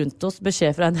alle rundt oss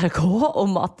beskjed fra NRK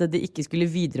om at de ikke skulle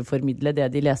videreformidle det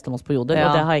de leste om oss på Jodel,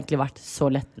 og det har egentlig vært så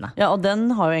lettende. Ja, og den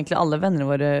har jo egentlig alle vennene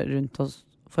våre rundt oss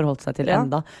forholdt seg til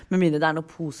enda, med mindre det noe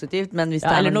positivt, men hvis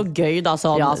det eller noe gøy da,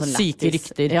 sånn syke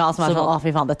rykter. Ja, som sånn,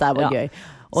 fy faen, dette bare gøy.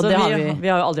 Og så vi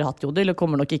har jo aldri hatt Jodel, og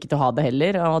kommer nok ikke til å ha det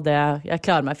heller, og jeg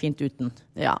klarer meg fint uten.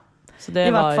 Ja.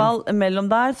 I hvert fall, mellom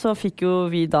der så fikk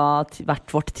jo vi da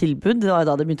hvert vårt tilbud. Det var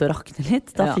jo da det begynte å rakne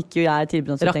litt. Da fikk jo jeg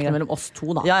tilbud om Rakne mellom oss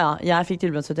to da. Ja, jeg fikk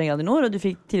tilbud om 71 grader nord, og du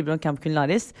fikk tilbud om Camp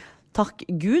Culinaris. Takk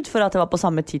Gud for at det var på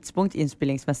samme tidspunkt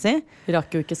innspillingsmessig. Vi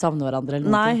rakk jo ikke savne hverandre eller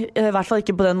noe. Nei, I hvert fall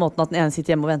ikke på den måten at den ene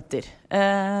sitter hjemme og venter.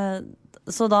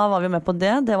 Så da var vi med på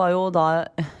det. Det var jo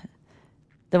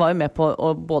med på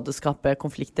å både skape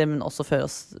konflikter, men også føre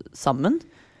oss sammen.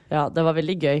 Ja, det var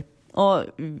veldig gøy. Og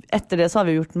etter det så har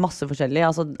vi gjort masse forskjellig,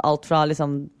 altså alt fra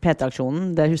liksom P3-aksjonen,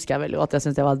 det husker jeg veldig godt, jeg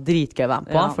synes det var dritgøy å være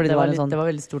med på. Fordi det var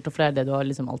veldig stort, og for det du har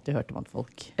liksom alltid hørt om at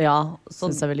folk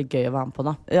synes det veldig gøy å være med på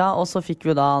da. Ja, og så fikk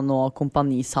vi da nå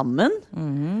kompani sammen.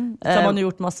 Så har man jo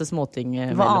gjort masse småting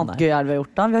hva annet gøy vi har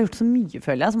gjort da? Vi har gjort så mye,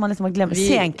 føler jeg, som man liksom har glemt.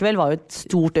 Senkveld var jo et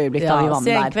stort øyeblikk da vi var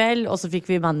med der. Senkveld, og så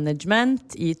fikk vi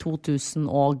management i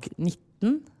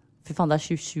 2019. Fy faen, det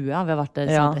 2020, vi har vært der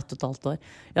sånn 1,5 år.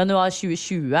 Januar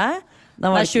 2020.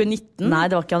 Nei, 2019. Nei,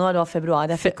 det var ikke januar, det var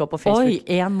februar. Jeg fikk opp på Facebook.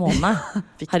 Oi, 1 måned.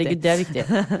 Herregud, det viktig.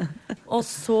 Og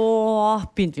så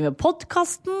begynte vi med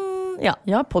podcasten.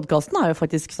 Ja, podcasten har jo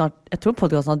faktisk snart, jeg tror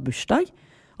podcasten har hatt bursdag,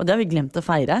 og det har vi glemt å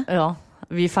feire. Ja,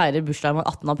 vi feirer bursdag med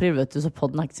 18. april, vet du, så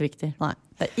podden ikke så viktig. Nei.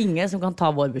 Det ingen som kan ta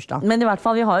vår bursdag. Men i hvert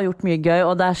fall, vi har gjort mye gøy,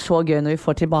 og det så gøy når vi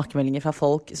får tilbakemeldinger fra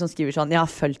folk som skriver sånn, jeg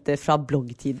har følt det fra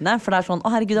bloggtidene, for det sånn,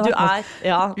 å herregud, det har vært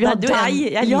vi hadde jo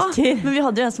jeg liker. Men vi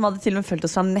hadde jo en som hadde til og med følt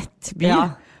oss fra Nettby,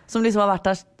 som liksom har vært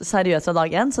der seriøst fra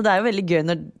dag 1, så det jo veldig gøy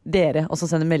når dere også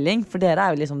sender melding, for dere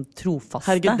jo liksom trofaste.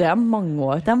 Herregud, det mange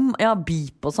år.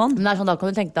 Beep og sånn. Men det sånn, da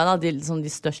kan du tenke deg da,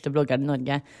 de største bloggerne i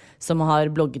Norge, som har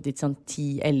blogget i sånn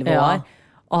 10-11 år,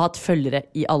 og hatt følgere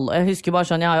i alle. Jeg husker bare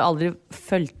sånn, jeg har jo aldri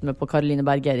følt med på Caroline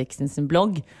Berg Eriksen sin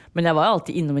blogg, men jeg var jo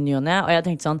alltid innom i ny og ne, og jeg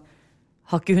tenkte sånn,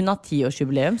 har ikke hun hatt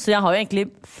 10-årsjubileum? Så jeg har jo egentlig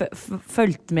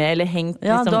følt med eller hengt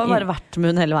liksom, du har bare vært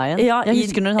med hun hele veien. Ja, jeg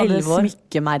husker når hun hadde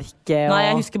smykkemerke. Nei,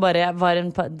 jeg husker bare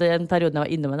den perioden jeg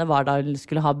var innom henne var da hun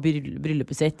skulle ha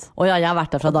bryllupet sitt. Og jeg har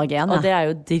vært der fra dag 1. Og det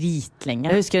jo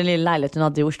dritlenge. Jeg husker den lille leiligheten hun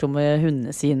hadde i Oslo med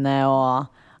hundene sine,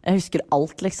 og jeg husker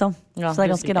alt, liksom. Så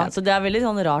det ganske rart. Så det veldig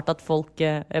sånn rart at folk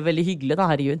veldig hyggelig da,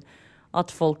 herregud.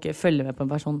 At folk følger med på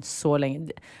en person så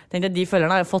lenge. Tenk at de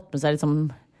følgerne har jo fått med seg liksom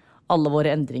alle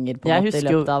våre endringer på en måte i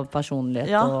løpet av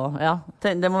personlighet.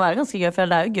 Det må være ganske gøy,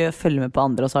 for det jo gøy å følge med på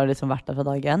andre, og så har det liksom vært der fra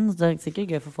dag 1. Så det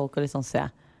sikkert gøy for folk å liksom se.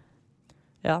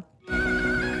 Ja.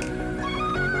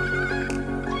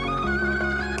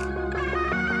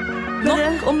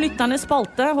 Nok om lytternes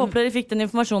spalte. Håper dere fikk den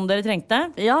informasjonen dere trengte.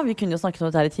 Ja, vi kunne jo snakket om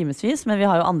dette her i timesvis, men vi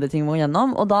har jo andre ting vi må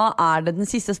gjennom. Og da det den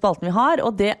siste spalten vi har,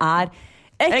 og det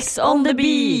X on the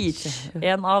Beach.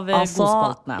 En av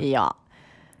godspaltene. Ja.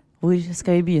 Hvor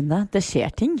skal vi begynne? Det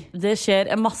skjer ting. Det skjer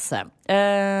masse.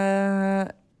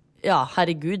 Ja,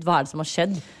 herregud, hva det som har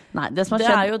skjedd? Nei, det som har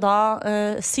Det skjedd jo da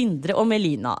Sindre og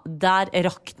Melina. Der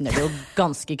rakner det jo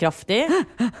ganske kraftig.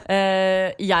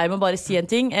 Jeg må bare si en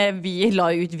ting. Vi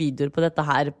la jo ut videoer på dette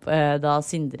her da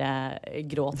Sindre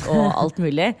gråt og alt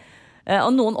mulig.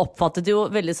 Og noen oppfattet jo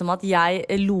veldig som at jeg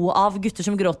lo av gutter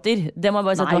som gråter. Det må jeg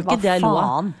bare si, det var ikke det jeg lo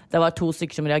av. Det var 2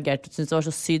 stykker som reagerte og syntes det var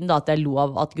så synd da, at jeg lo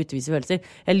av at gutter viser følelser.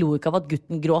 Jeg lo ikke av at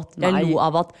gutten gråt. Jeg lo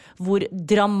av at hvor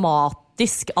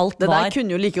dramatisk alt var. Det der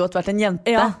kunne jo like godt vært en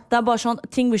jente. Ja, det bare sånn,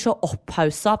 ting blir så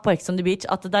opphausa på Ex on the Beach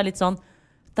at det litt sånn,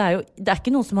 det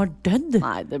ikke noen som har dødd.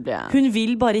 Nei, det ble... Hun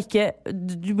vil bare ikke,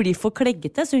 du blir for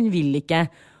kleggete, så hun vil ikke.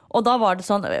 Og da var det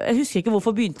sånn, jeg husker ikke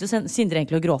hvorfor begynte Sindre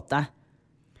egentlig å gråte.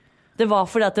 Det var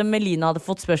fordi at Melina hadde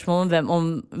fått spørsmål om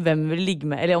hvem ville ligge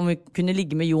med, eller om hun kunne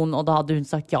ligge med Jon, og da hadde hun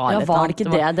sagt ja. Ja, var det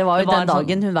ikke det? Det var jo den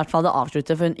dagen hun i hvert fall hadde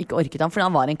avsluttet, for hun ikke orket ham, fordi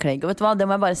han var en klegg. Og vet du hva, det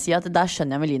må jeg bare si at der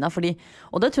skjønner jeg Melina, fordi,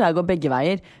 og det tror jeg går begge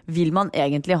veier. Vil man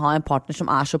egentlig ha en partner som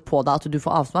så på deg at du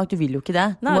får avsmak? Du vil jo ikke det.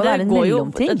 Det må være en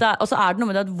mellomting. Og så det noe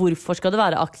med det at hvorfor skal det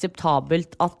være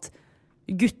akseptabelt at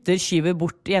gutter skyver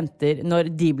bort jenter når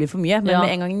de blir for mye, men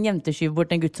med en gang en jente skyver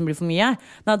bort en gutt som blir for mye,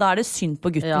 da det synd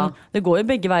på gutten. Det går jo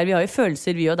begge veier, vi har jo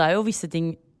følelser vi, og det jo visse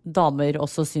ting damer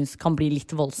også synes kan bli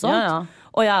litt voldsomt.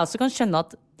 Og jeg også kan skjønne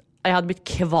at jeg hadde blitt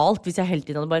kvalt hvis jeg hele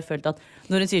tiden hadde bare følt at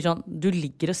når hun sier sånn, du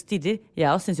ligger og stirrer,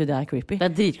 jeg synes jo det creepy.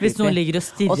 Det dritcreepy. Hvis noen ligger og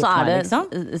stirrer på meg,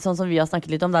 liksom. Og så sånn som vi har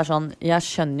snakket litt om, det sånn, jeg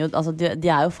skjønner jo, altså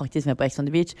de jo faktisk med på Ex on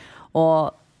the Beach,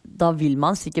 og da vil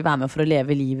man sikkert være med for å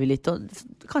leve livet litt og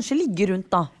kanskje ligge rundt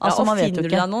da. Altså, og finner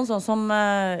du deg noen sånn som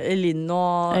Linn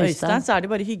og Øystein, så de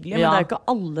bare hyggelige, men det jo ikke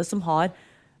alle som har,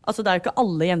 altså det jo ikke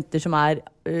alle jenter som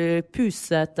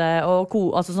pusete og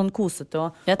altså sånn kosete.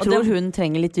 Jeg tror hun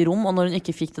trenger litt rom, og når hun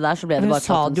ikke fikk det der, så ble det bare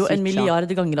sa det jo 1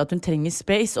 milliard ganger at hun trenger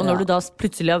space, og når du da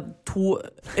plutselig har 2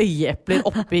 øyeepler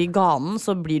oppe i ganen,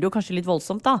 så blir det jo kanskje litt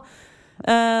voldsomt da.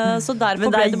 Så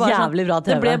derfor ble det bare jævlig bra TV.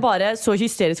 Det ble bare så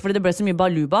hysterisk fordi det ble så mye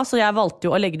baluba, så jeg valgte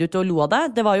jo å legge det ut og lo av det.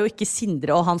 Det var jo ikke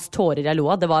Sindre og hans tårer jeg lo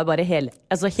av, det var bare hele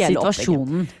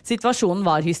Situasjonen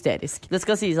var hysterisk. Det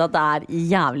skal sies at det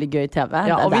jævlig gøy TV.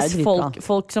 Og hvis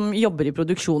folk som jobber i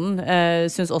produksjonen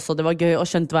synes også det var gøy og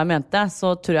skjønte hva jeg mente,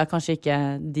 så tror jeg kanskje ikke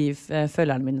de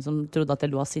følgerne mine som trodde at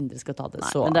jeg lo av Sindre skal ta det.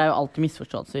 Nei, men det jo alltid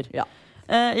misforståelser.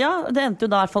 Det endte jo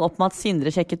da i hvert fall opp med at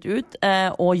Sindre sjekket ut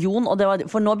og Jon, og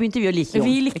for nå begynte vi å like Jon.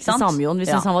 Vi likte Sam-Jon, vi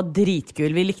synes han var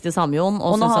dritkul. Vi likte Sam-Jon.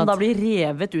 Og når han da blir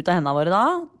revet ut av hendene våre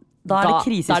da det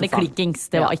krise. Da det klikkings,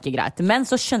 det var ikke greit. Men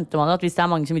så skjønte man at hvis det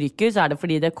mange som ryker, så det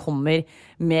fordi det kommer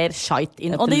mer shite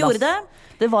inn. Og det gjorde det.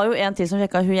 Det var jo en til som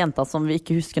sjekket hun jenta som vi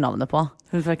ikke husker navnet på.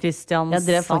 Hun fra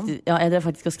Kristiansand. Jeg drev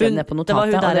faktisk og skrev ned på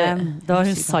notatet. Det var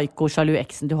hun psyko-sjalu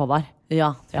eksen til Håvard.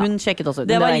 Ja, hun sjekket også ut.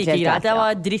 Det var like greit. Jeg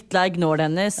var drittlei gnål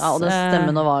hennes. Ja, og det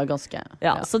stemmene var ganske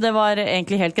så det var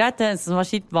egentlig helt greit. Det eneste som var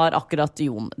skitt var akkurat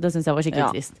Jon. Det synes jeg var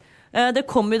skikkelig trist. Det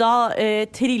kom jo da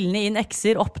trillende inn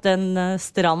ekser opp den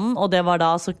stranden, og det var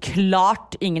da så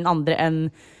klart ingen andre enn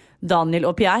Daniel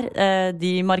og Pierre.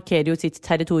 De markerer jo sitt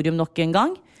territorium nok en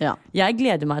gang. Jeg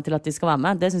gleder meg til at de skal være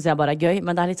med. Det synes jeg bare gøy,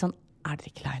 men det litt sånn, dere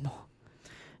ikke lei nå?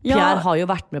 Pierre har jo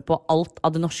vært med på alt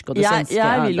av det norske og det svenske.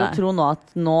 Jeg vil jo tro nå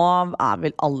at nå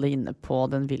vel alle inne på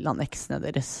den villaen eksene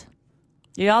deres.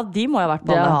 Ja, de må jo ha vært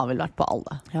på alle. Det har vel vært på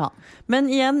alle.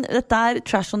 Men igjen, dette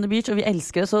Trash on the Beach, og vi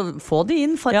elsker det, så få de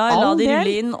inn for all del. La de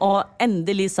rulle inn, og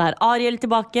endelig så Ariel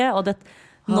tilbake, og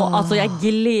nå, altså jeg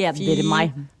gleder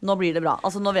meg. Nå blir det bra.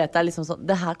 Altså nå vet jeg liksom sånn,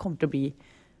 det her kommer til å bli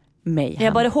mayhem.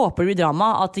 Jeg bare håper det blir drama,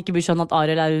 at det ikke blir sånn at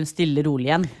Ariel hun stille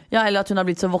rolig igjen. Ja, eller at hun har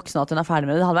blitt så voksen at hun ferdig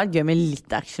med det. Det hadde vært gøy med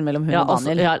litt action mellom hun og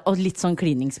Daniel. Og litt sånn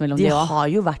klinings mellom de også. De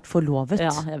har jo vært forlovet.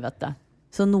 Ja, jeg vet det.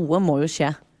 Så noe må jo skje.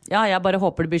 Ja, jeg bare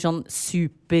håper det blir sånn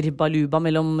superbaluba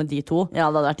mellom de to. Ja,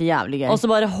 det hadde vært jævlig gøy. Og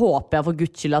så bare håper jeg for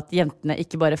Guds skyld at jentene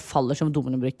ikke bare faller som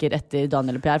dominobrikker etter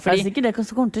Daniel og Pierre. Fordi, det sikkert det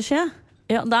som kommer til å skje.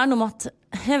 Ja, det noe med at,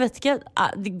 jeg vet ikke,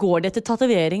 går det etter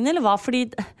tatoveringen eller hva? Fordi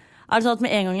det sånn at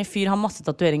med en gang en fyr har masse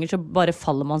tatoveringer, så bare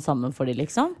faller man sammen for det,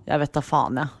 liksom? Jeg vet da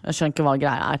faen, jeg skjønner ikke hva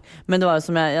greia Men det var jo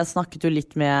som jeg snakket jo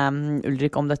litt med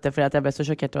Ulrik om dette, fordi at jeg ble så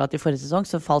sjokkert over at i forrige sesong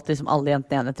så falt liksom alle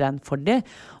jentene ene etter en for de.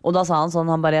 Og da sa han sånn,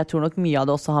 jeg tror nok mye av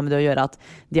det også har med det å gjøre at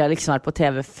de har liksom vært på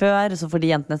TV før, så for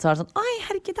de jentene så var det sånn, oi,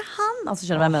 herregud, det han! Altså,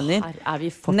 skjønner du hva jeg mener? Er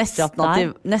vi fortsatt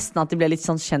nesten at de ble litt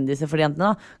sånn kjendiser for de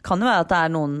jentene da. Kan jo være at det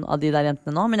noen av de der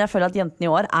jentene nå, men jeg føler at jentene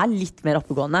i år litt mer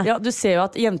oppegående. Ja, du ser jo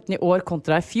at jentene i år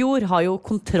kontra i fjor har jo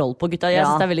kontroll på gutta. Jeg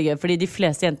synes det veldig gøy, fordi de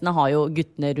fleste jentene har jo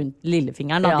guttene rundt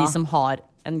lillefingeren, de som har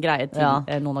en greie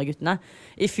til noen av guttene.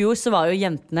 I fjor så var jo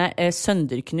jentene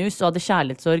sønderknus og hadde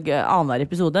kjærlighetssorg annenhver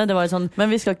episode. Det var jo sånn. Men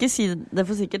vi skal ikke si det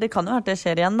for sikkert, det kan jo være at det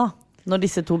skjer igjen da. Når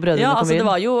disse to brødrene Ja, kommer altså inn. det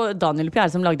var jo Daniel og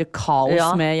Pierre som lagde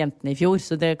kaos med jentene i fjor,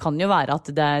 så det kan jo være at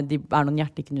de er noen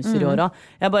hjerteknusser i år også.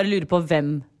 Jeg bare lurer på hvem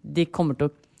de kommer til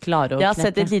å klare å knekke. Jeg har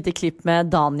sett et lite klipp med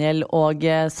Daniel og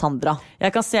Sandra.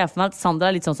 Jeg kan se for meg at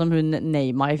Sandra er litt sånn som hun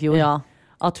Neymar i fjor. Ja.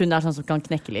 At hun er sånn som kan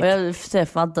knekke litt. Og jeg ser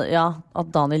for meg at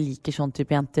Daniel liker sånn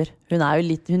type jenter.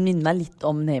 Hun minner meg litt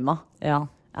om Neymar. Ja.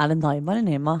 Er det Neymar eller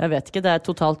Neymar? Jeg vet ikke, det er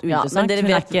totalt uinteressant. Ja,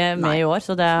 hun er ikke med i år,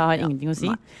 så det har ingenting å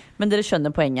si. Nei. Men dere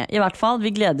skjønner poenget. I hvert fall,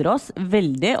 vi gleder oss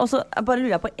veldig. Og så bare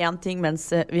lurer jeg på en ting mens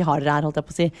vi har dere her, holdt jeg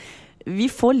på å si. Vi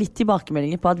får litt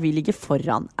tilbakemeldinger på at vi ligger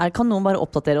foran. Kan noen bare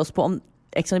oppdatere oss på om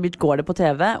Ex on the Beach går det på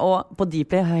TV, og på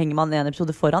Dplay henger man en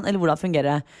episode foran, eller hvordan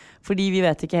fungerer det? Fordi vi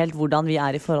vet ikke helt hvordan vi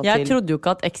er i forhold til... Jeg trodde jo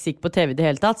ikke at X gikk på TV i det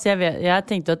hele tatt, så jeg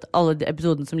tenkte at alle de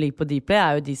episodene som ligger på Dplay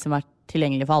er jo de som er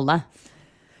tilgjengelige for alle.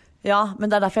 Ja,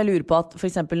 men det er derfor jeg lurer på at for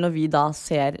eksempel når vi da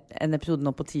ser en episode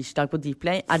nå på tirsdag på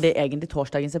Dplay, er det egentlig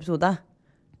torsdagens episode?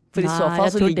 For Nei, i så fall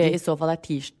jeg så tror det i så fall er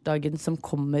tirsdagen som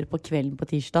kommer på kvelden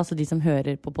på tirsdag, så de som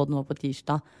hører på podden nå på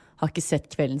tirsdag har ikke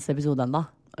sett kveldens episode enda.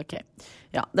 Ok,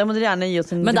 ja, det må dere gjerne gi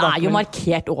oss en Men det er jo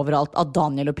markert overalt at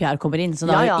Daniel og Pierre kommer inn, så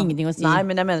det er jo ingenting å si. Nei,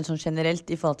 men jeg mener sånn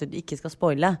generelt i forhold til at vi ikke skal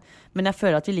spoile. Men jeg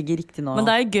føler at vi ligger riktig nå. Men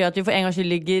det er jo gøy at vi for en gang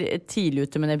skyld ligger tidlig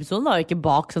ute med en episode, da, og ikke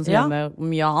bak sånn som vi gjør med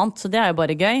mye annet, så det er jo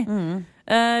bare gøy.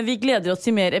 Vi gleder oss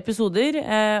til mer episoder,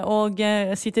 og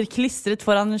sitter klistret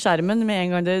foran skjermen med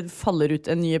en gang det faller ut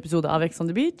en ny episode av Ex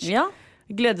on the Beach. Ja.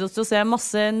 Gleder oss til å se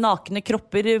masse nakne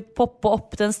kropper poppe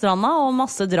opp den stranda, og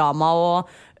masse drama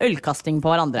og ølkasting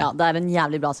på hverandre. Ja, det er en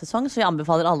jævlig bra sesong, så jeg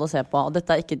anbefaler alle å se på. Og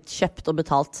dette er ikke kjøpt og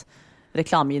betalt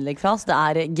reklameinnlegg fra oss, det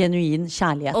er genuin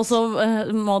kjærlighet. Og så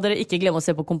må dere ikke glemme å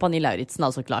se på Kompani Lauritzen,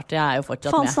 så klart. Jeg er jo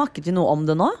fortsatt med. Snakket vi noe om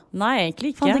det nå? Nei,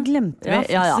 egentlig ikke. Faen, det glemte vi.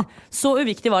 Ja. Så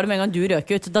uviktig var det med en gang du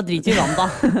røk ut. Da driter vi i da.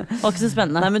 Det var ikke så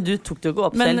spennende. Nei, men du tok det jo ikke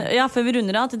opp selv. Men ja, før vi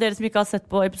runder av, til dere som ikke har sett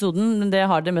på episoden, men det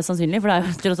har dere mest sannsynlig, for det er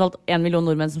jo tross alt 1 million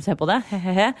nordmenn som ser på det.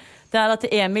 Det er at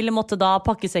Emil måtte da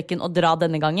pakke sekken og dra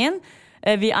denne gangen.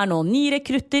 Vi er nå 9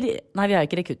 rekrutter. Nei, vi er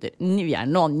ikke rekrutter. Vi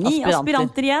er nå 9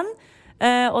 aspiranter igjen.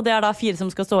 Og det er da 4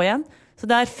 som skal stå igjen. Så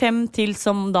det er 5 til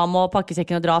som da må pakke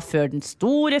sekken og dra før den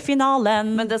store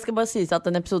finalen. Men det skal bare sies at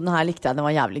denne episoden her likte jeg. Den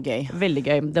var jævlig gøy. Veldig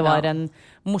gøy. Det var en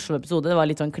morsom episode. Det var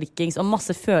litt sånn klikkings og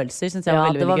masse følelser, synes jeg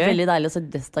var veldig, det var veldig gøy. Veldig deilig å se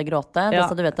Desta gråte.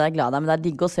 Desta, du vet jeg er glad i deg, men det er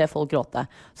digg å se folk gråte.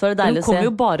 Så er det deilig Hun kommer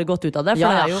jo bare godt ut av det, for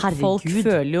det er jo, folk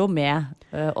føler jo med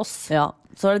oss. Ja.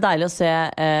 Så er det deilig å se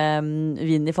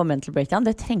Vinny for Mental Breakdown.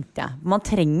 Det trengte jeg. Man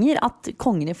trenger at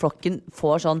kongen i flokken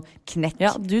får sånn knekk.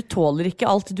 Ja, du tåler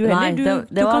ikke alt du heller.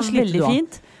 Det var veldig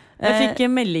fint. Jeg fikk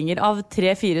meldinger av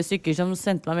 3-4 stykker som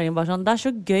sendte meg melding bare sånn: det er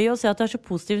så gøy å se at du er så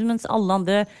positiv, mens alle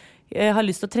andre har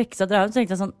lyst til å trekke seg til deg. Så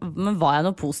tenkte jeg sånn, men var jeg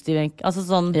noe positiv? Altså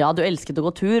sånn, ja, du elsket å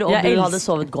gå tur, og du hadde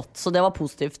sovet godt, så det var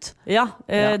positivt. Ja,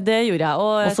 det gjorde jeg.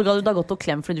 Og så ga du da godt og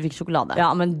klem fordi du fikk sjokolade. Ja,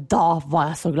 men da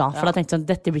var jeg så glad, for da tenkte jeg sånn,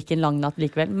 dette blir ikke en lang natt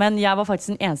likevel. Men jeg var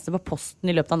faktisk den eneste på posten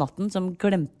i løpet av natten som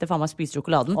glemte faen meg å spise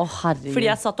sjokoladen.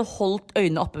 Fordi jeg satt og holdt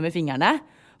øynene oppe med fingrene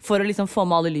for å liksom få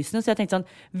med alle lysene. Så jeg tenkte sånn,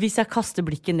 hvis jeg kaster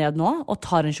blikket ned nå og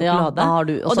tar en sjokolade,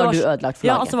 og så har du ødelagt for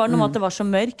laget. Ja, og så var det noe med at det var så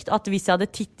mørkt at hvis jeg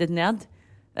hadde tittet ned,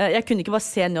 jeg kunne ikke bare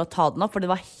se ned og ta den opp, for det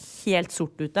var helt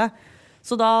sort ute.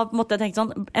 Så da måtte jeg tenke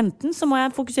sånn, enten så må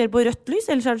jeg fokusere på rødt lys,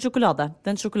 eller så er det sjokolade.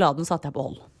 Den sjokoladen satte jeg på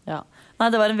hold. Ja. Nei,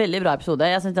 det var en veldig bra episode.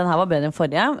 Jeg synes den her var bedre enn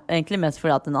forrige. Egentlig mest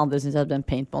fordi at den andre synes jeg at den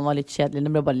paintballen var litt kjedelig.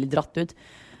 Den ble bare litt dratt ut.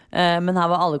 Men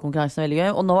her var alle konkurransene veldig gøy.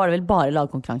 Og nå var det vel bare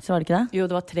lagkonkurranser, var det ikke det? Jo,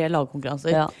 det var 3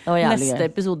 lagkonkurranser. Ja, det var jævlig Neste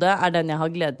gøy. episode er den jeg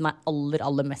har gledet meg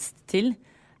aller mest til.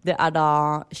 Det er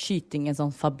da skyting i en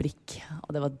sånn fabrikk.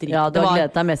 Og det var drit. Ja, du har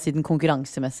gledet deg mest siden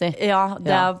konkurransemessig. Ja,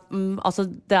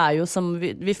 det er jo som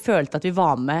vi følte at vi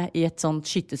var med i et sånt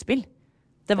skytespill.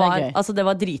 Det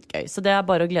var dritgøy. Så det er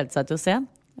bare å glede seg til å se.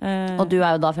 Og du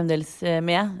er jo da fremdeles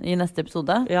med i neste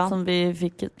episode, som vi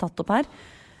fikk tatt opp her.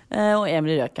 Og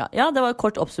Emil Røka. Ja, det var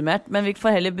kort oppsummert, men vi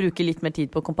får heller bruke litt mer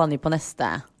tid på Kompani på neste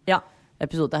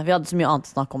episode. Vi hadde så mye annet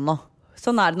å snakke om nå.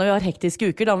 Sånn er det når vi har hektiske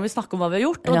uker. Da må vi snakke om hva vi har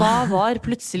gjort. Og da var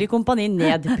plutselig Kompani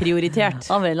nedprioritert.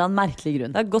 Av en eller annen merkelig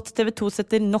grunn. Det er godt TV 2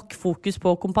 setter nok fokus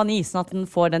på Kompani, sånn at den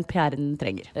får den PR-en den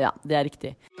trenger. Ja, det er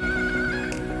riktig.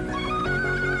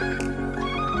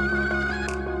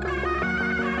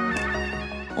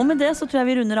 Og med det så tror jeg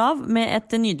vi runder av med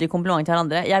et nydelig kompliment til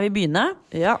hverandre. Jeg vil begynne,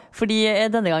 fordi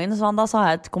denne gangen så har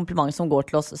jeg et kompliment som går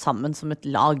til oss sammen som et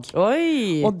lag.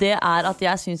 Oi. Og det er at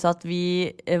jeg synes at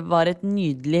vi var et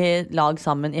nydelig lag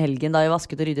sammen i helgen da vi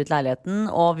vasket og ryddet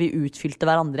leiligheten, og vi utfylte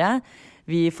hverandre.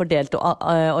 Vi fordelte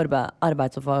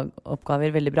arbeidsoppgaver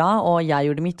veldig bra, og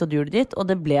jeg gjorde mitt og du gjorde ditt, og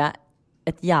det ble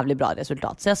et jævlig bra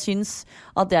resultat. Så jeg synes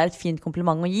at det er et fint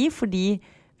kompliment å gi, fordi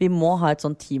Vi må ha et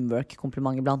sånn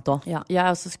teamwork-kompliment iblant også. Ja, jeg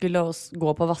også skulle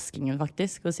gå på vaskingen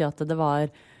faktisk og si at det var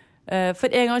for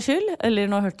en gangs skyld, eller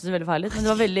nå hørtes det veldig feil ut, men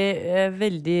det var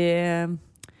veldig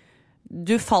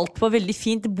du falt på veldig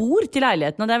fint bord til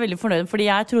leiligheten, og det er jeg veldig fornøyd med, fordi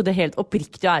jeg trodde helt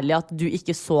oppriktig og ærlig at du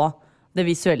ikke så det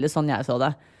visuelle sånn jeg så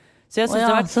det. Så jeg synes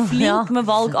du har vært flink med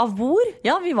valg av bord.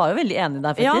 Ja, vi var jo veldig enige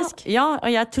der faktisk. Ja,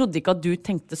 og jeg trodde ikke at du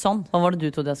tenkte sånn. Hva var det du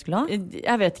trodde jeg skulle ha?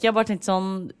 Jeg vet ikke, jeg bare tenkte sånn,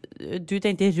 du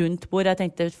tenkte rundt bord, jeg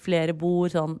tenkte flere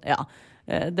bord, sånn, ja.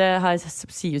 Det her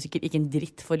sier jo sikkert ikke en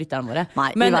dritt for lytterne våre.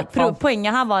 Nei, men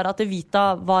poenget her var at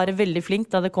Vita var veldig flink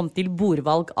da det kom til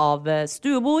bordvalg av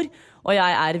stuebord, og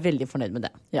jeg er veldig fornøyd med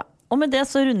det. Ja. Og med det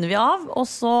så runder vi av, og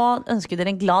så ønsker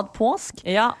dere en glad påsk.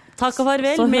 Ja, takk og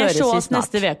farvel. Vi ses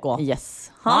neste veke.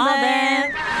 Yes. Ha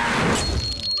det!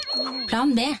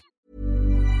 Plan B.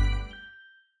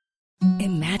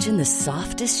 Imagine the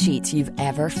softest sheets you've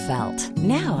ever felt.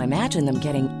 Now imagine them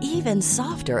getting even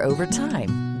softer over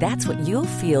time. That's what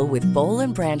you'll feel with Boll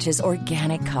 & Branch's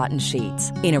organic cotton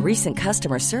sheets. In a recent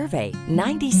customer survey,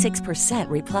 96%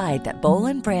 replied that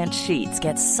Boll & Branch sheets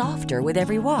get softer with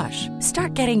every wash.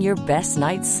 Start getting your best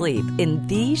night's sleep in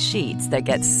these sheets that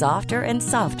get softer and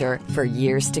softer for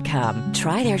years to come.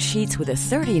 Try their sheets with a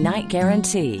 30-night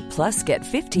guarantee. Plus, get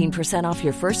 15% off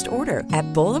your first order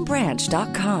at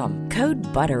bollandbranch.com. Code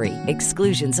BUTTERY.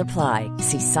 Exclusions apply.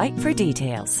 See site for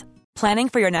details. Planning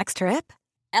for your next trip?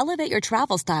 Elevate your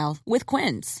travel style with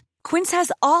Quince. Quince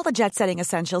has all the jet-setting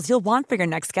essentials you'll want for your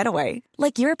next getaway,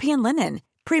 like European linen,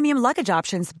 premium luggage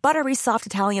options, buttery soft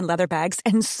Italian leather bags,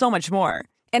 and so much more.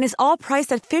 And is all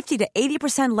priced at 50 to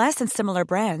 80% less than similar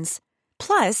brands.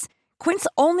 Plus, Quince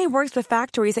only works with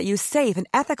factories that use safe and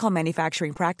ethical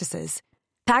manufacturing practices.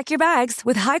 Pack your bags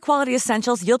with high-quality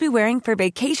essentials you'll be wearing for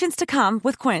vacations to come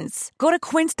with Quince. Go to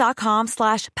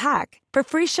quince.com/pack for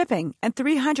free shipping and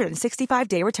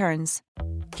 365-day returns.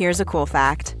 Here's a cool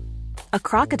fact. A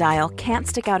crocodile can't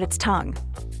stick out its tongue.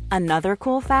 Another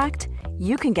cool fact,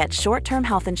 you can get short-term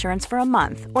health insurance for a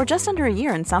month or just under a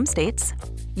year in some states.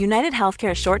 United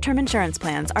Healthcare short-term insurance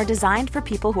plans are designed for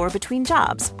people who are between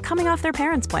jobs, coming off their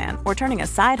parents' plan, or turning a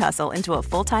side hustle into a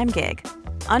full-time gig.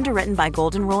 Underwritten by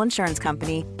Golden Rule Insurance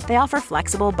Company, they offer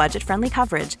flexible, budget-friendly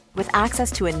coverage with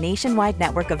access to a nationwide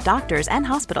network of doctors and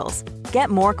hospitals. Get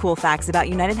more cool facts about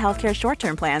United Healthcare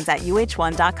short-term plans at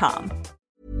uh1.com.